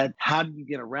thing that how do you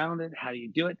get around it? How do you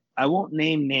do it? I won't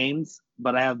name names,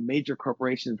 but I have major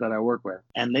corporations that I work with.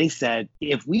 And they said,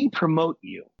 if we promote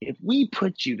you, if we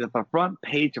put you to the front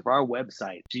page of our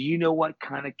website, do you know what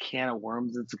kind of can of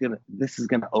worms this is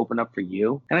going to open up for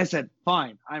you? And I said,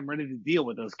 fine, I'm ready to deal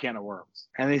with those can of worms.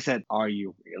 And they said, are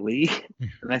you really?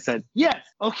 And I said, yes,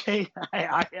 okay,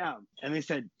 I am. And they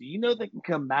said, do you know they can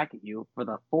come back at you for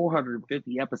the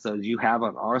 450 episodes you have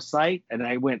on our site? And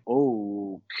I went,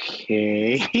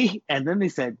 okay. And then they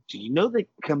said, do you know they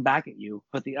can come back at you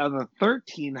for the other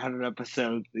 1,300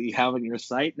 episodes that you have on your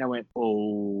site? And I went,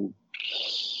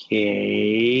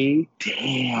 okay,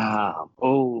 damn.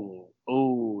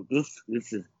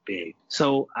 This is big.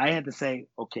 So I had to say,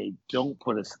 okay, don't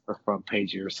put us at the front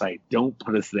page of your site. Don't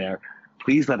put us there.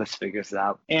 Please let us figure this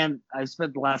out. And I've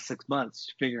spent the last 6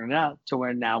 months figuring it out to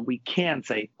where now we can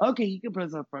say, okay, you can put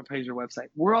us on the front page of your website.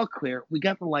 We're all clear. We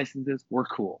got the licenses. We're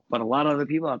cool. But a lot of other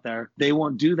people out there, they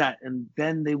won't do that. And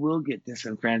then they will get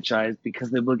disenfranchised because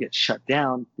they will get shut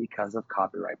down because of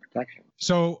copyright protection.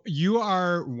 So you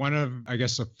are one of, I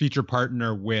guess, a feature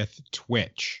partner with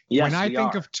Twitch. Yes, when I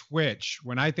think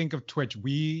of Twitch,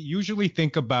 we usually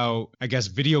think about, I guess,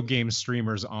 video game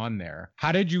streamers on there.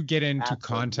 How did you get into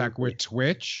contact with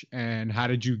Twitch, and how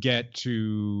did you get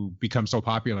to become so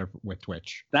popular with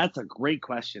Twitch? That's a great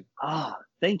question.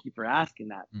 thank you for asking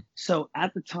that. So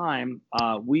at the time,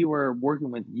 we were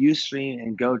working with Ustream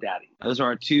and GoDaddy. Those are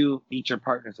our two feature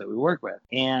partners that we work with.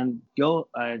 And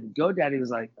GoDaddy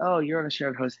was like, oh, you're on a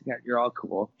shared hosting account. You're all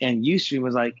cool. And Ustream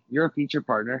was like, you're a feature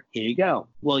partner. Here you go.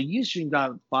 Well, Ustream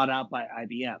got bought out by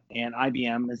IBM. And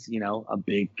IBM is, a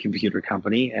big computer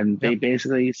company. And they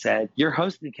basically said, your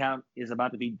hosting account is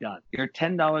about to be done. Your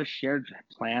 $10 shared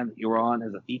plan that you were on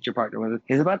as a feature partner with us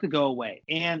is about to go away.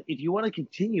 And if you want to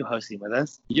continue hosting with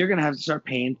us, you're going to have to start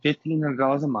paying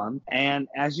 $1,500 a month. And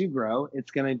as you grow,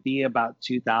 it's going to be about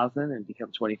 $2,000 and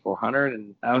become $2,400.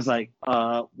 And I was like,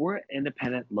 we're an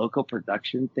independent local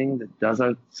production thing that does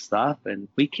our stuff, and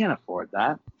we can't afford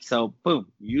that. So boom,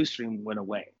 Ustream went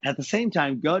away. At the same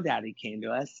time, GoDaddy came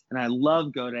to us, and I love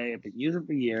GoDaddy. I've been using it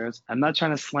for years. I'm not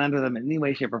trying to slander them in any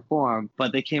way, shape, or form,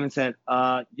 but they came and said,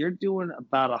 you're doing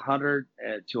about 100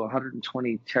 to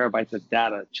 120 terabytes of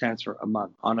data transfer a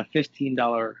month on a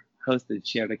 $15 hosted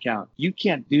shared account. You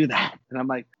can't do that. And I'm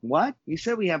like, what? You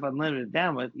said we have unlimited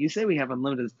bandwidth. You say we have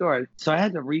unlimited storage. So I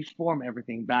had to reform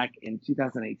everything back in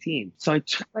 2018. So I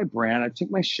took my brand, I took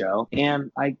my show,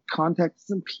 and I contacted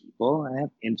some people. I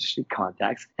have interested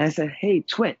contacts. And I said, hey,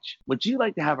 Twitch, would you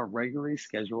like to have a regularly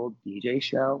scheduled DJ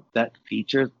show that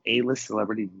features A-list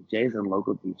celebrity DJs and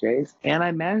local DJs? And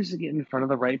I managed to get in front of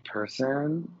the right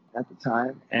person at the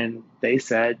time, and they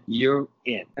said, you're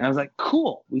in. And I was like,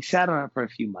 cool. We sat on it for a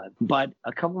few months, but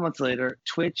a couple months later,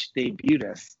 Twitch debuted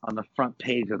us on the front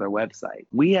page of their website.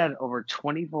 We had over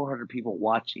 2,400 people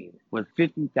watching with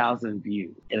 50,000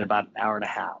 views in about an hour and a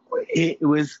half. It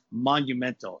was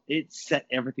monumental. It set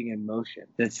everything in motion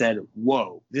that said,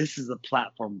 whoa, this is a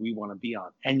platform we want to be on.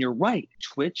 And you're right.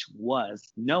 Twitch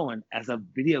was known as a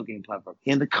video game platform.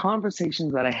 In the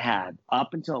conversations that I had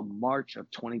up until March of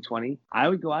 2020, I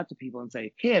would go out to people and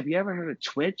say, hey, have you ever heard of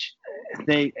Twitch?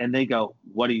 They go,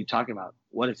 what are you talking about?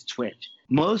 What is Twitch?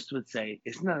 Most would say,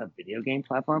 isn't that a video game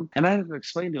platform? And I have to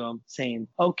explain to them saying,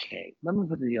 okay, let me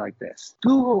put it like this.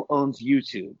 Google owns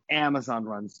YouTube. Amazon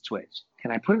runs Twitch. Can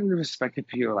I put it into perspective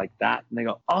for you like that? And they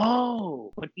go,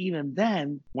 oh, but even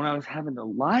then, when I was having the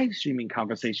live streaming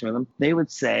conversation with them, they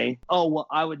would say, oh, well,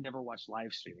 I would never watch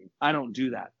live streaming. I don't do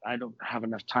that. I don't have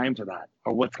enough time for that,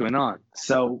 or what's going on.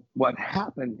 So what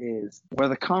happened is, where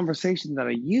the conversation that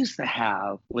I used to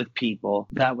have with people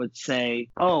that would say,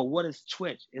 oh, what is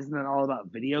Twitch? Isn't it all about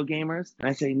video gamers? And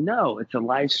I say, no, it's a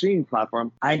live streaming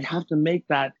platform. I'd have to make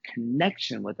that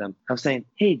connection with them of saying,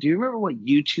 hey, do you remember what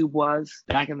YouTube was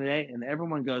back in the day? And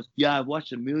everyone goes, yeah, I've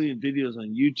watched a million videos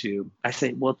on YouTube. I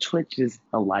say, well, Twitch is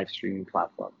a live streaming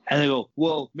platform. And they go,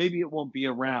 well, maybe it won't be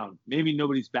around. Maybe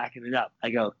nobody's backing it up. I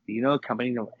go, do you know a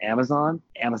company named Amazon?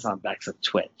 Amazon backs up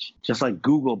Twitch. Just like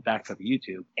Google backs up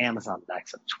YouTube, Amazon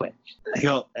backs up Twitch. They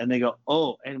go,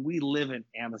 oh, and we live in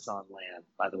Amazon land,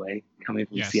 by the way, coming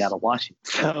from Seattle, Washington.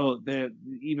 So they're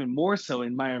even more so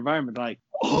in my environment, like,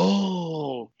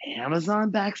 oh,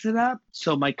 Amazon backs it up?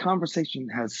 So my conversation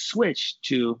has switched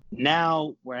to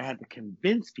now where I had to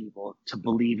convince people to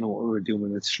believe in what we were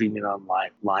doing with streaming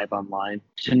online, live online,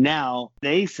 to now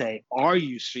they say, are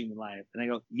you streaming live? And I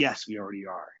go, yes, we already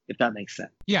are, if that makes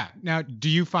sense. Yeah. Now, do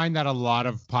you find that a lot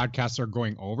of podcasts are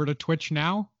going over to Twitch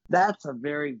now? That's a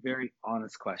very, very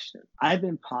honest question. I've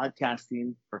been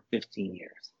podcasting for 15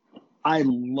 years. I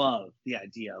love the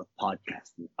idea of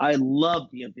podcasting. I love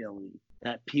the ability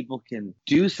that people can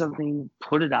do something,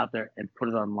 put it out there, and put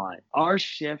it online. Our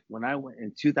shift when I went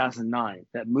in 2009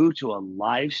 that moved to a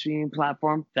live streaming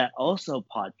platform that also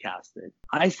podcasted,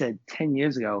 I said 10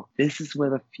 years ago, this is where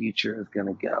the future is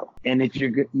going to go. And if you're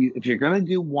going to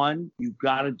do one, you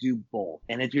got to do both.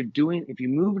 And if you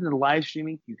move into live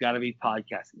streaming, you got to be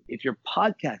podcasting. If you're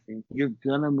podcasting, you're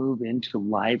going to move into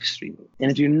live streaming. And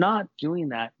if you're not doing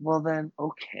that, well then,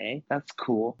 okay, that's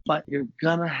cool. But you're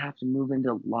going to have to move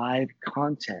into live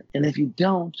content. And if you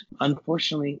don't,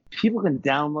 unfortunately, people can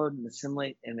download and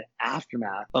assimilate in the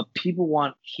aftermath, but people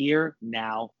want here,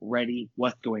 now, ready,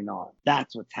 what's going on.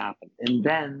 That's what's happened. And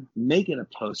then make it a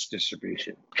post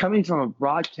distribution. Coming from a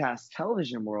broadcast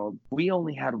television world, we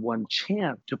only had one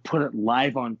chance to put it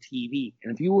live on TV.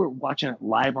 And if you were watching it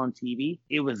live on TV,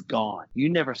 it was gone. You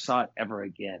never saw it ever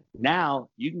again. Now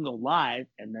you can go live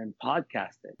and then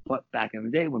podcast it. But back in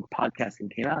the day when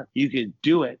podcasting came out, you could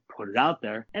do it, put it out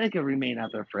there, and it could remain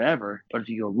out there forever. But if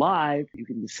you go live, you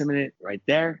can disseminate it right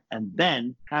there and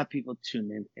then have people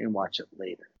tune in and watch it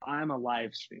later. I'm a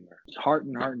live streamer, heart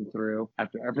and through.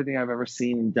 After everything I've ever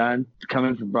seen and done,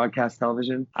 coming from broadcast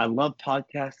television, I love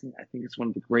podcasting. I think it's one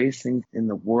of the greatest things in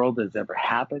the world that's ever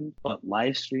happened. But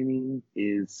live streaming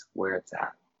is where it's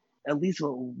at least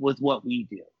with what we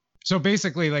do. So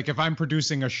basically, like if I'm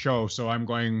producing a show, so I'm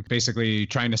going basically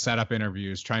trying to set up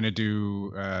interviews, trying to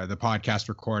do the podcast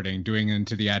recording, doing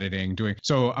into the editing,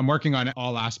 so I'm working on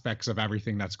all aspects of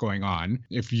everything that's going on.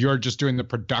 If you're just doing the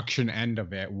production end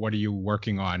of it, what are you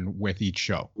working on with each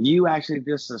show? You actually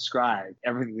just described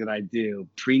everything that I do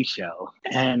pre-show.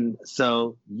 And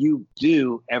so you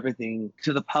do everything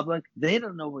to the public. They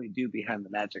don't know what we do behind the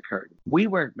magic curtain. We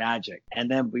work magic and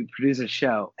then we produce a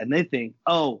show and they think,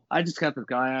 oh, I just got this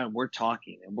guy on, we're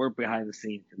talking and we're behind the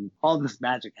scenes and all this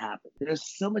magic happens. There's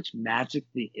so much magic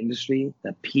in the industry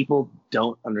that people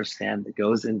don't understand that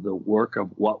goes into the work of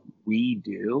what we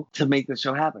do to make the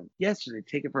show happen. Yesterday,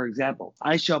 take it for example,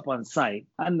 I show up on site,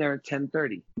 I'm there at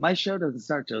 10:30. My show doesn't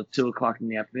start till 2 o'clock in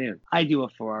the afternoon. I do a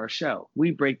 4-hour show.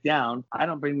 We break down, I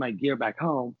don't bring my gear back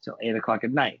home till 8 o'clock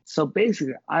at night. So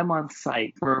basically, I'm on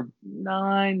site for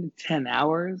 9 to 10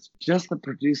 hours just to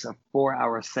produce a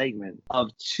 4-hour segment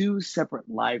of 2 separate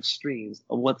live streams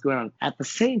of what's going on. At the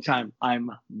same time,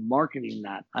 I'm marketing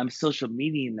that. I'm social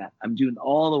mediaing that. I'm doing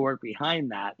all the work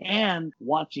behind that and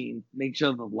watching, make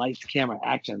sure the lights, camera,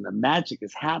 action, the magic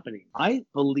is happening. I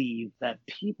believe that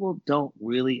people don't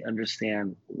really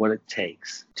understand what it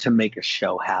takes to make a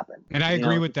show happen. And I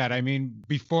agree with that. I mean,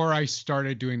 before I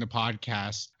started doing the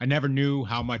podcast, I never knew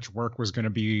how much work was going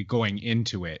to be going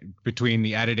into it, between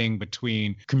the editing,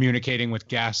 between communicating with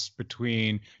guests,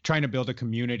 between trying to build a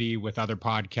community with other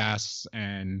podcasts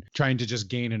and trying to just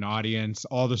gain an audience,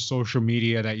 all the social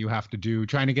media that you have to do,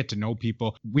 trying to get to know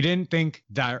people. We didn't think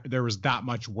that there was that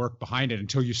much work behind it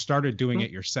until you started doing it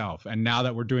yourself. And now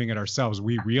that we're doing it ourselves,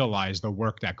 we realize the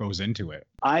work that goes into it.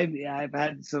 I've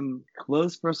had some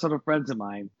close personal friends of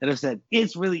mine that have said,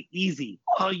 it's really easy.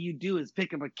 All you do is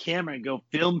pick up a camera and go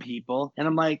film people. And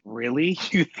I'm like, really?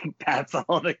 You think that's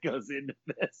all that goes into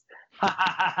this?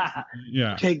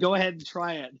 Yeah. Okay, go ahead and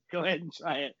try it. Go ahead and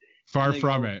try it. Far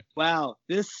from it. Wow,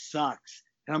 this sucks.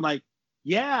 And I'm like,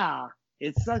 yeah,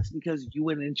 it sucks because you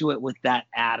went into it with that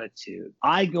attitude.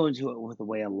 I go into it with a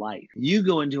way of life. You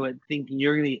go into it thinking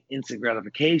you're going to get instant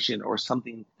gratification or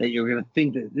something that you're going to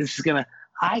think that this is going to,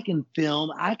 I can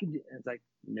film, I can do. It's like,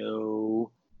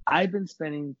 no. I've been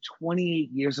spending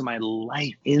 28 years of my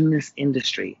life in this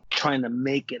industry trying to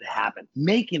make it happen,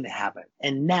 making it happen.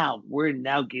 And now we're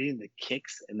getting the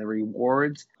kicks and the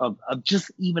rewards of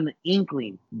just even an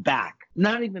inkling back,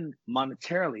 not even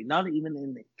monetarily, not even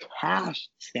in the cash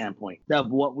standpoint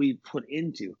of what we put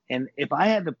into. And if I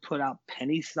had to put out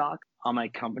penny stock on my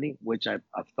company, which I've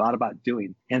thought about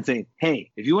doing, and say, hey,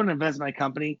 if you want to invest in my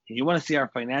company and you want to see our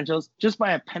financials, just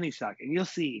buy a penny stock and you'll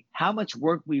see how much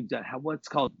work we've done, what's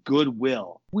called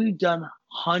goodwill. We've done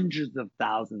hundreds of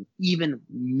thousands, even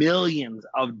millions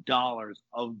of dollars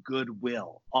of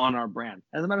goodwill on our brand.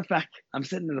 As a matter of fact, I'm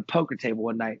sitting at a poker table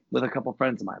one night with a couple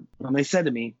friends of mine. And they said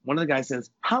to me, one of the guys says,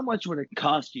 how much would it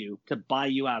cost you to buy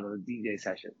you out of the DJ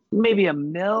session? Maybe $1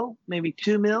 million, maybe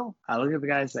 $2 million. I look at the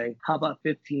guy and say, how about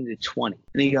 15 to 20?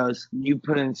 And he goes, you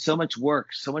put in so much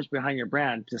work, so much behind your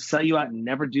brand to sell you out and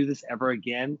never do this ever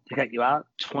again to cut you out,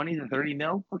 20 to 30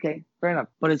 mil? Okay. Fair enough.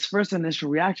 But his first initial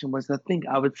reaction was to think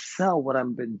I would sell what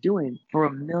I've been doing for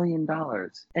 $1 million.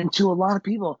 And to a lot of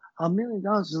people, $1 million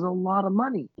is a lot of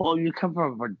money. Well, you come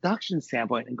from a production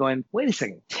standpoint and going, wait a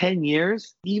second, 10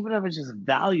 years? Even if I just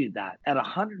valued that at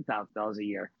 $100,000 a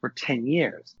year for 10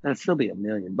 years, that'd still be $1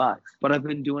 million. But I've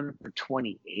been doing it for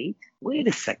 28. Wait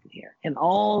a second here. And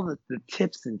all the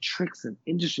tips and tricks and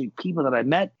industry people that I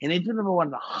met, and even if I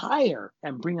wanted to hire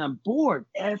and bring on board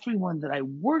everyone that I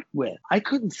worked with, I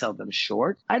couldn't sell them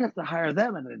short. I'd have to hire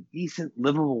them at a decent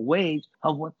livable wage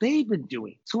of what they've been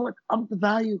doing. So it upped the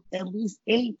value at least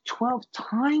 8, 12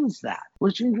 times that,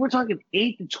 which means we're talking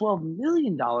 $8 to $12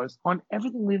 million on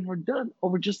everything we've ever done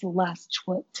over just the last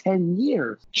 10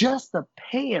 years, just to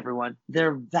pay everyone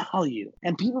their value.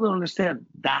 And people don't understand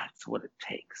that's what it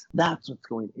takes. That's what's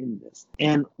going in this.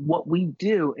 And what we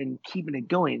do in keeping it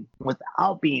going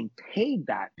without being paid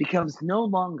that becomes no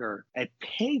longer a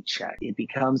paycheck. It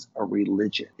becomes a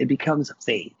religion. It becomes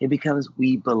faith. It becomes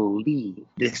we believe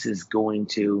this is going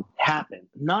to happen,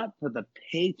 not for the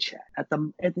paycheck. At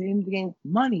the end of the game,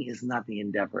 money is not the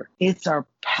endeavor. It's our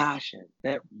passion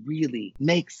that really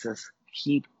makes us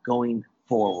keep going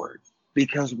forward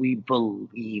because we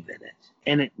believe in it.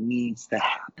 and it needs to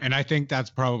happen. And I think that's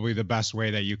probably the best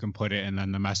way that you can put it, and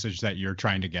then the message that you're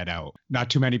trying to get out. Not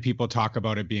too many people talk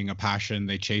about it being a passion.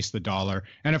 They chase the dollar.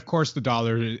 And of course, the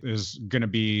dollar is going to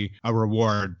be a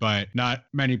reward, but not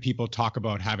many people talk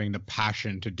about having the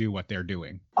passion to do what they're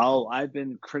doing. Oh, I've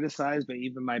been criticized by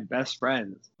even my best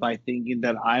friends by thinking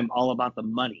that I'm all about the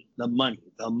money.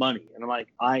 And I'm like,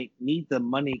 I need the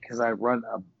money because I run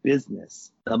a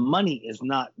business. The money is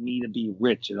not me to be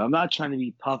rich. And I'm not trying to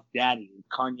be Puff Daddy and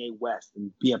Kanye West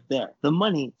and be up there. The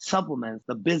money supplements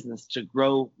the business to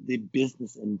grow the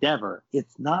business endeavor.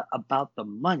 It's not about the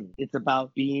money. It's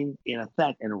about being in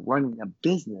effect and running a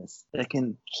business that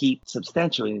can keep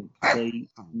substantiating the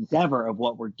endeavor of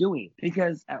what we're doing.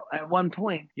 Because at one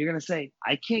point, you're going to say,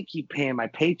 I can't keep paying my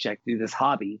paycheck through this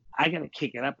hobby. I got to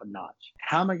kick it up a notch.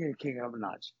 How am I going to kick it up a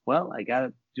notch? Well, I got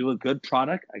to do a good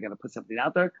product. I got to put something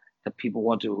out there that people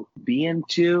want to be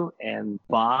into and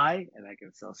buy, and I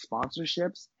can sell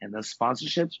sponsorships, and those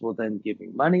sponsorships will then give me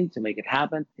money to make it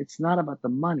happen. It's not about the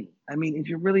money. I mean, if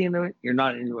you're really into it, you're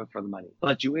not into it for the money,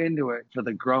 but you're into it for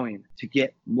the growing, to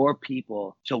get more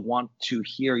people to want to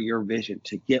hear your vision,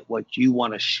 to get what you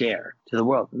want to share to the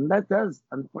world. And that does,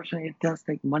 unfortunately, it does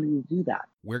take money to do that.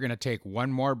 We're going to take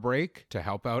one more break to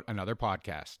help out another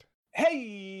podcast.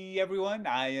 Hey, everyone.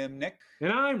 I am Nick.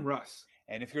 And I'm Russ.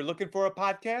 And if you're looking for a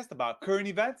podcast about current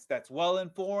events that's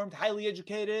well-informed, highly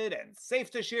educated, and safe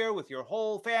to share with your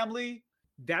whole family,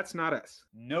 that's not us.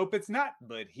 Nope, it's not.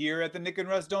 But here at the Nick and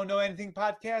Russ Don't Know Anything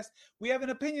podcast, we have an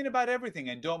opinion about everything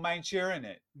and don't mind sharing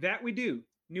it. That we do.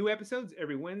 New episodes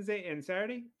every Wednesday and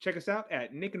Saturday. Check us out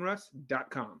at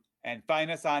nickandruss.com. And find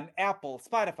us on Apple,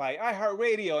 Spotify,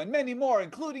 iHeartRadio, and many more,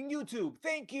 including YouTube.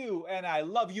 Thank you, and I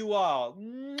love you all.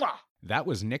 Mwah! That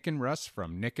was Nick and Russ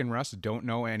from Nick and Russ Don't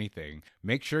Know Anything.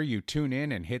 Make sure you tune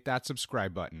in and hit that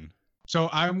subscribe button. So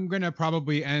I'm going to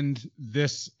probably end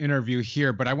this interview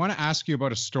here, but I want to ask you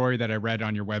about a story that I read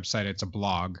on your website. It's a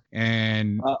blog.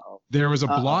 And there was a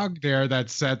blog there that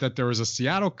said that there was a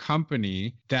Seattle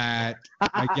company that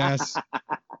I guess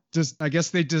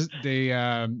they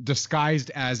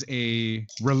disguised as a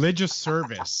religious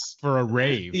service for a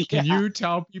rave. Yeah. Can you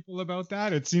tell people about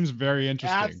that? It seems very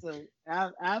interesting.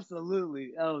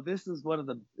 Absolutely. Oh, this is one of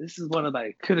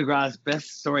my coup de grace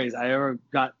best stories I ever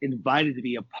got invited to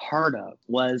be a part of.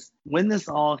 Was when this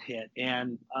all hit,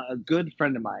 and a good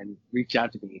friend of mine reached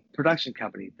out to me, production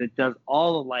company that does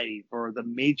all the lighting for the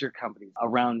major companies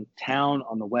around town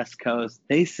on the West Coast.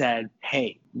 They said,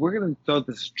 hey, we're going to throw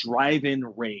this drive-in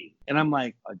rave. And I'm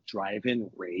like, a drive-in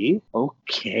rave?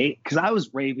 Okay. Because I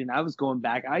was raving. I was going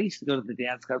back. I used to go to the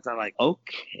dance clubs. I'm like,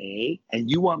 okay. And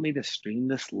you want me to stream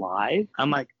this live?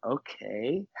 I'm like,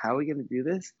 okay. How are we going to do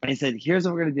this? And he said, here's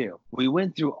what we're going to do. We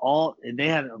went through and they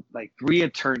had like 3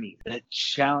 attorneys that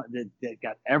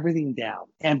got everything down.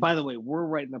 And by the way, we're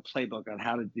writing a playbook on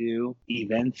how to do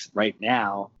events right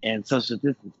now and social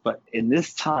distance. But in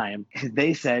this time,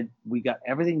 they said, we got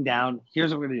everything down.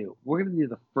 Here's what we're going to do. We're going to do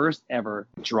the first ever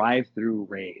drive-through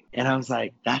rave. And I was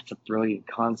like, that's a brilliant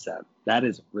concept. That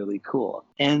is really cool.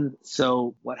 And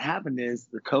so what happened is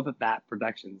the Cova Bat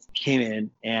Productions came in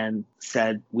and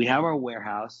said, we have our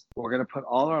warehouse. We're going to put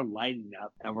all our lighting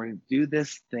up, and we're going to do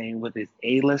this thing with these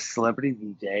A-list celebrity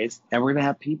DJs. And we're going to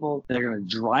have people that are going to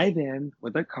drive in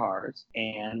with their cars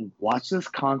and watch this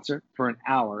concert for an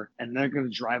hour, and they're going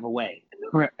to drive away.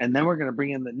 And then we're going to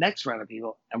bring in the next round of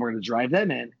people, and we're going to drive them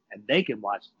in, and they can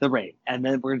watch the rave. And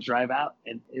then we're going to drive out.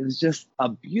 And it was just a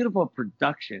beautiful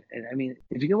production. And I mean,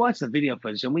 if you can watch the video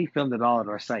footage, and we filmed it all at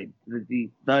our site,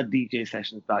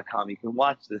 thedjsessions.com, you can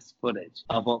watch this footage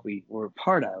of what we were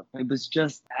part of. It was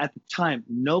just, at the time,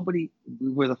 we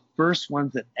were the first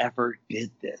ones that ever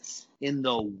did this in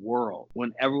the world,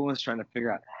 when everyone was trying to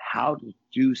figure out how to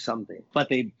do something. But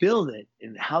they built it,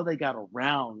 and how they got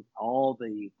around all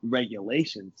the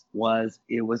regulations was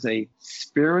a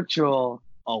spiritual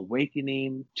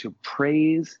awakening to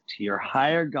praise to your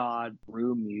higher God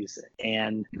through music.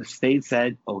 And the state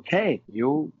said, okay,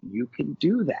 you can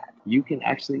do that. You can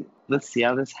actually, let's see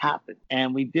how this happens.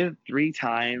 And we did it 3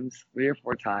 or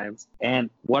 4 times. And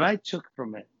what I took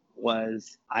from it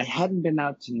was, I hadn't been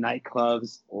out to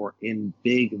nightclubs or in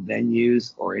big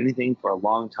venues or anything for a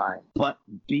long time, but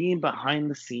being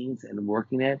behind the scenes and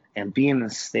working it and being on the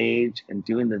stage and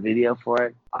doing the video for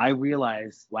it, I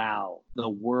realized, wow, the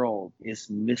world is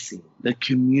missing. The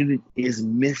community is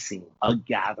missing a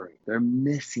gathering. They're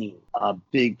missing a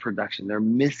big production. They're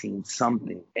missing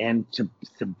something. And to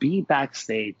be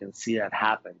backstage and see that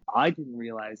happen, I didn't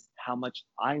realize how much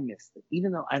I missed it,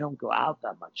 even though I don't go out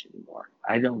that much anymore.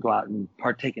 I don't go out and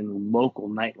partake in local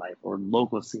nightlife or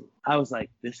local scene. I was like,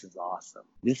 this is awesome.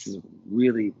 This is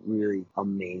really, really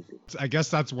amazing. I guess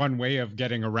that's one way of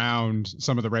getting around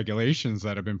some of the regulations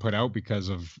that have been put out because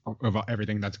of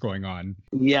everything that's going on.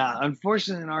 Yeah,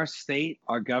 unfortunately, in our state,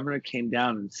 our governor came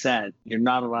down and said, you're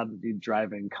not allowed to do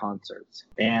drive-in concerts.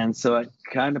 And so it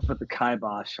kind of put the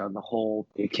kibosh on the whole,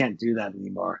 you can't do that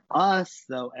anymore. Us,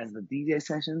 though, as the DJ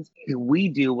sessions, we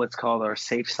do what's called our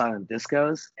safe silent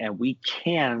discos, and we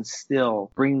can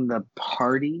still bring the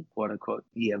party, quote unquote,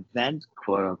 the event,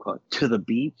 quote unquote, to the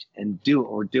beach and do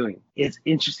what we're doing. It's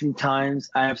interesting times.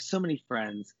 I have so many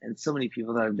friends and so many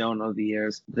people that I've known over the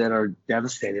years that are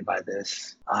devastated by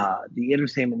this. The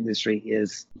entertainment industry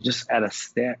is just at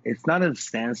it's not at a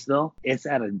standstill, it's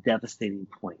at a devastating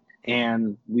point.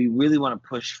 And we really want to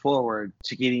push forward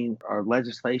to getting our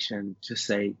legislation to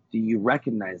say, do you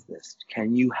recognize this?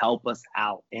 Can you help us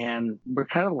out? And we're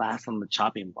kind of last on the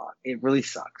chopping block. It really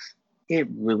sucks. It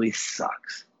really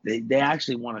sucks. They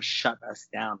actually want to shut us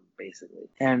down, basically.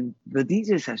 And the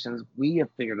DJ sessions, we have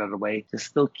figured out a way to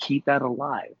still keep that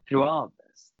alive through all of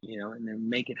this, and then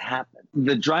make it happen.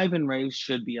 The drive-in raves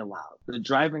should be allowed. The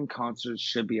drive-in concerts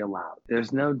should be allowed.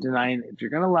 There's no denying, if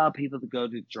you're going to allow people to go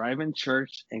to drive-in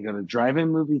church and go to drive-in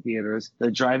movie theaters,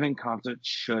 the drive-in concert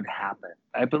should happen.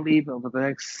 I believe over the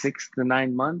next 6 to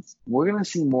 9 months, we're going to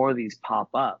see more of these pop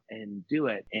up and do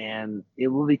it. And it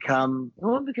will become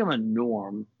a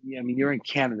norm. I mean, you're in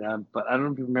Canada, but I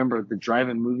don't remember the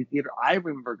drive-in movie theater. I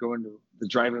remember going to the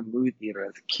drive-in movie theater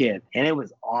as a kid, and it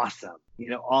was awesome.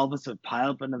 All of us would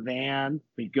pile up in a van.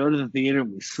 We'd go to the theater,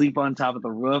 and we sleep on top of the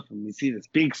roof, and we see this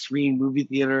big screen movie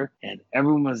theater, and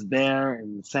everyone was there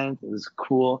in the sense. It was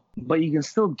cool. But you can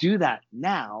still do that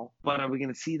now, but are we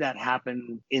going to see that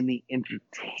happen in the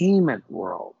entertainment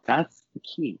world? That's the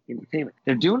key, entertainment.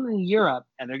 They're doing it in Europe,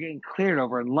 and they're getting cleared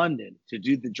over in London to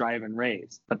do the drive-in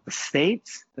raves. But the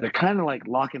States, they're kind of like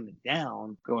locking it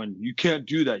down, going, you can't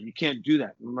do that, you can't do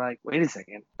that. And I'm like, wait a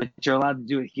second, but you're allowed to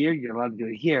do it here, you're allowed to do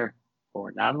it here. Or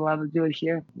we're not allowed to do it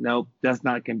here? Nope, does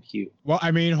not compute. Well,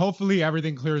 I mean, hopefully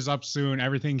everything clears up soon.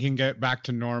 Everything can get back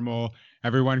to normal.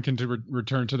 Everyone can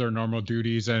return to their normal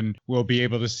duties, and we'll be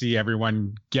able to see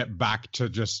everyone get back to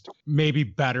just maybe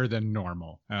better than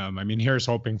normal. I mean, here's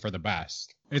hoping for the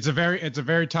best. It's a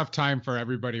very tough time for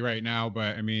everybody right now,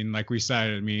 but I mean, like we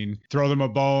said, throw them a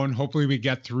bone. Hopefully we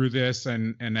get through this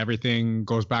and everything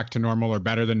goes back to normal or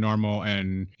better than normal.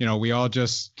 And, we all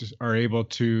just are able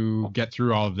to get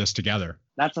through all of this together.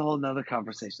 That's a whole nother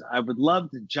conversation. I would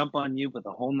love to jump on you with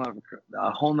a whole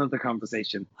nother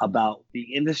conversation about the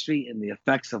industry and the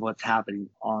effects of what's happening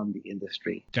on the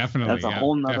industry. Definitely. That's a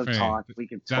whole nother talk. We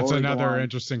can totally That's another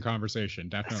interesting conversation.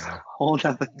 Definitely. That's a whole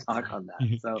nother talk on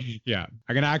that. So yeah,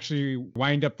 I'm going to actually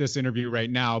wind up this interview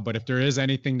right now, but if there is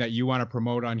anything that you want to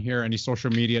promote on here, any social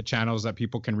media channels that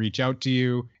people can reach out to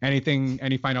you,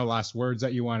 any final last words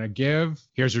that you want to give,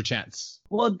 here's your chance.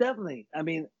 Well, definitely.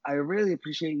 I really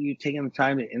appreciate you taking the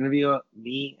time to interview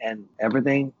me and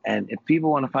everything. And if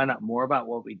people want to find out more about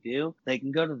what we do, they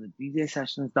can go to the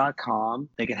DJsessions.com.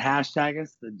 They can hashtag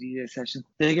us, the DJ Sessions.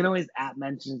 They can always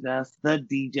mention us, the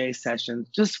DJ Sessions.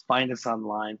 Just find us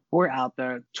online. We're out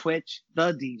there. Twitch,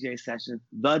 the DJ Sessions,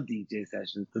 the DJ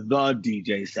Sessions, the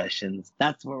DJ Sessions.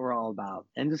 That's what we're all about.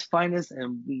 And just find us,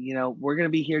 and we're going to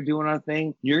be here doing our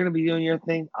thing. You're going to be doing your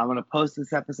thing. I'm going to post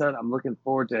this episode. I'm looking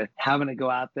forward to having it go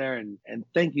out there, and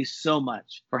thank you so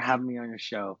much for having me on your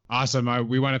show. Awesome.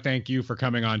 We want to thank you for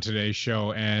coming on today's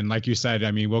show. And like you said,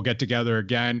 we'll get together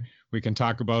again. We can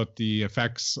talk about the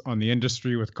effects on the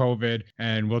industry with COVID,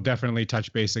 and we'll definitely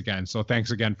touch base again. So thanks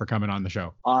again for coming on the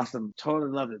show. Awesome.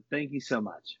 Totally loved it. Thank you so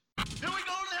much. Here we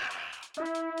go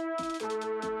now.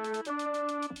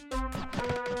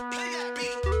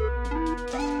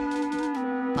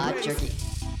 Hot jerky.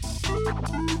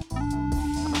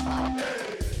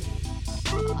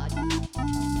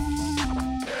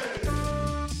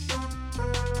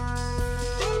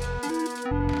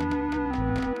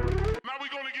 Now we're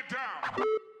gonna get down.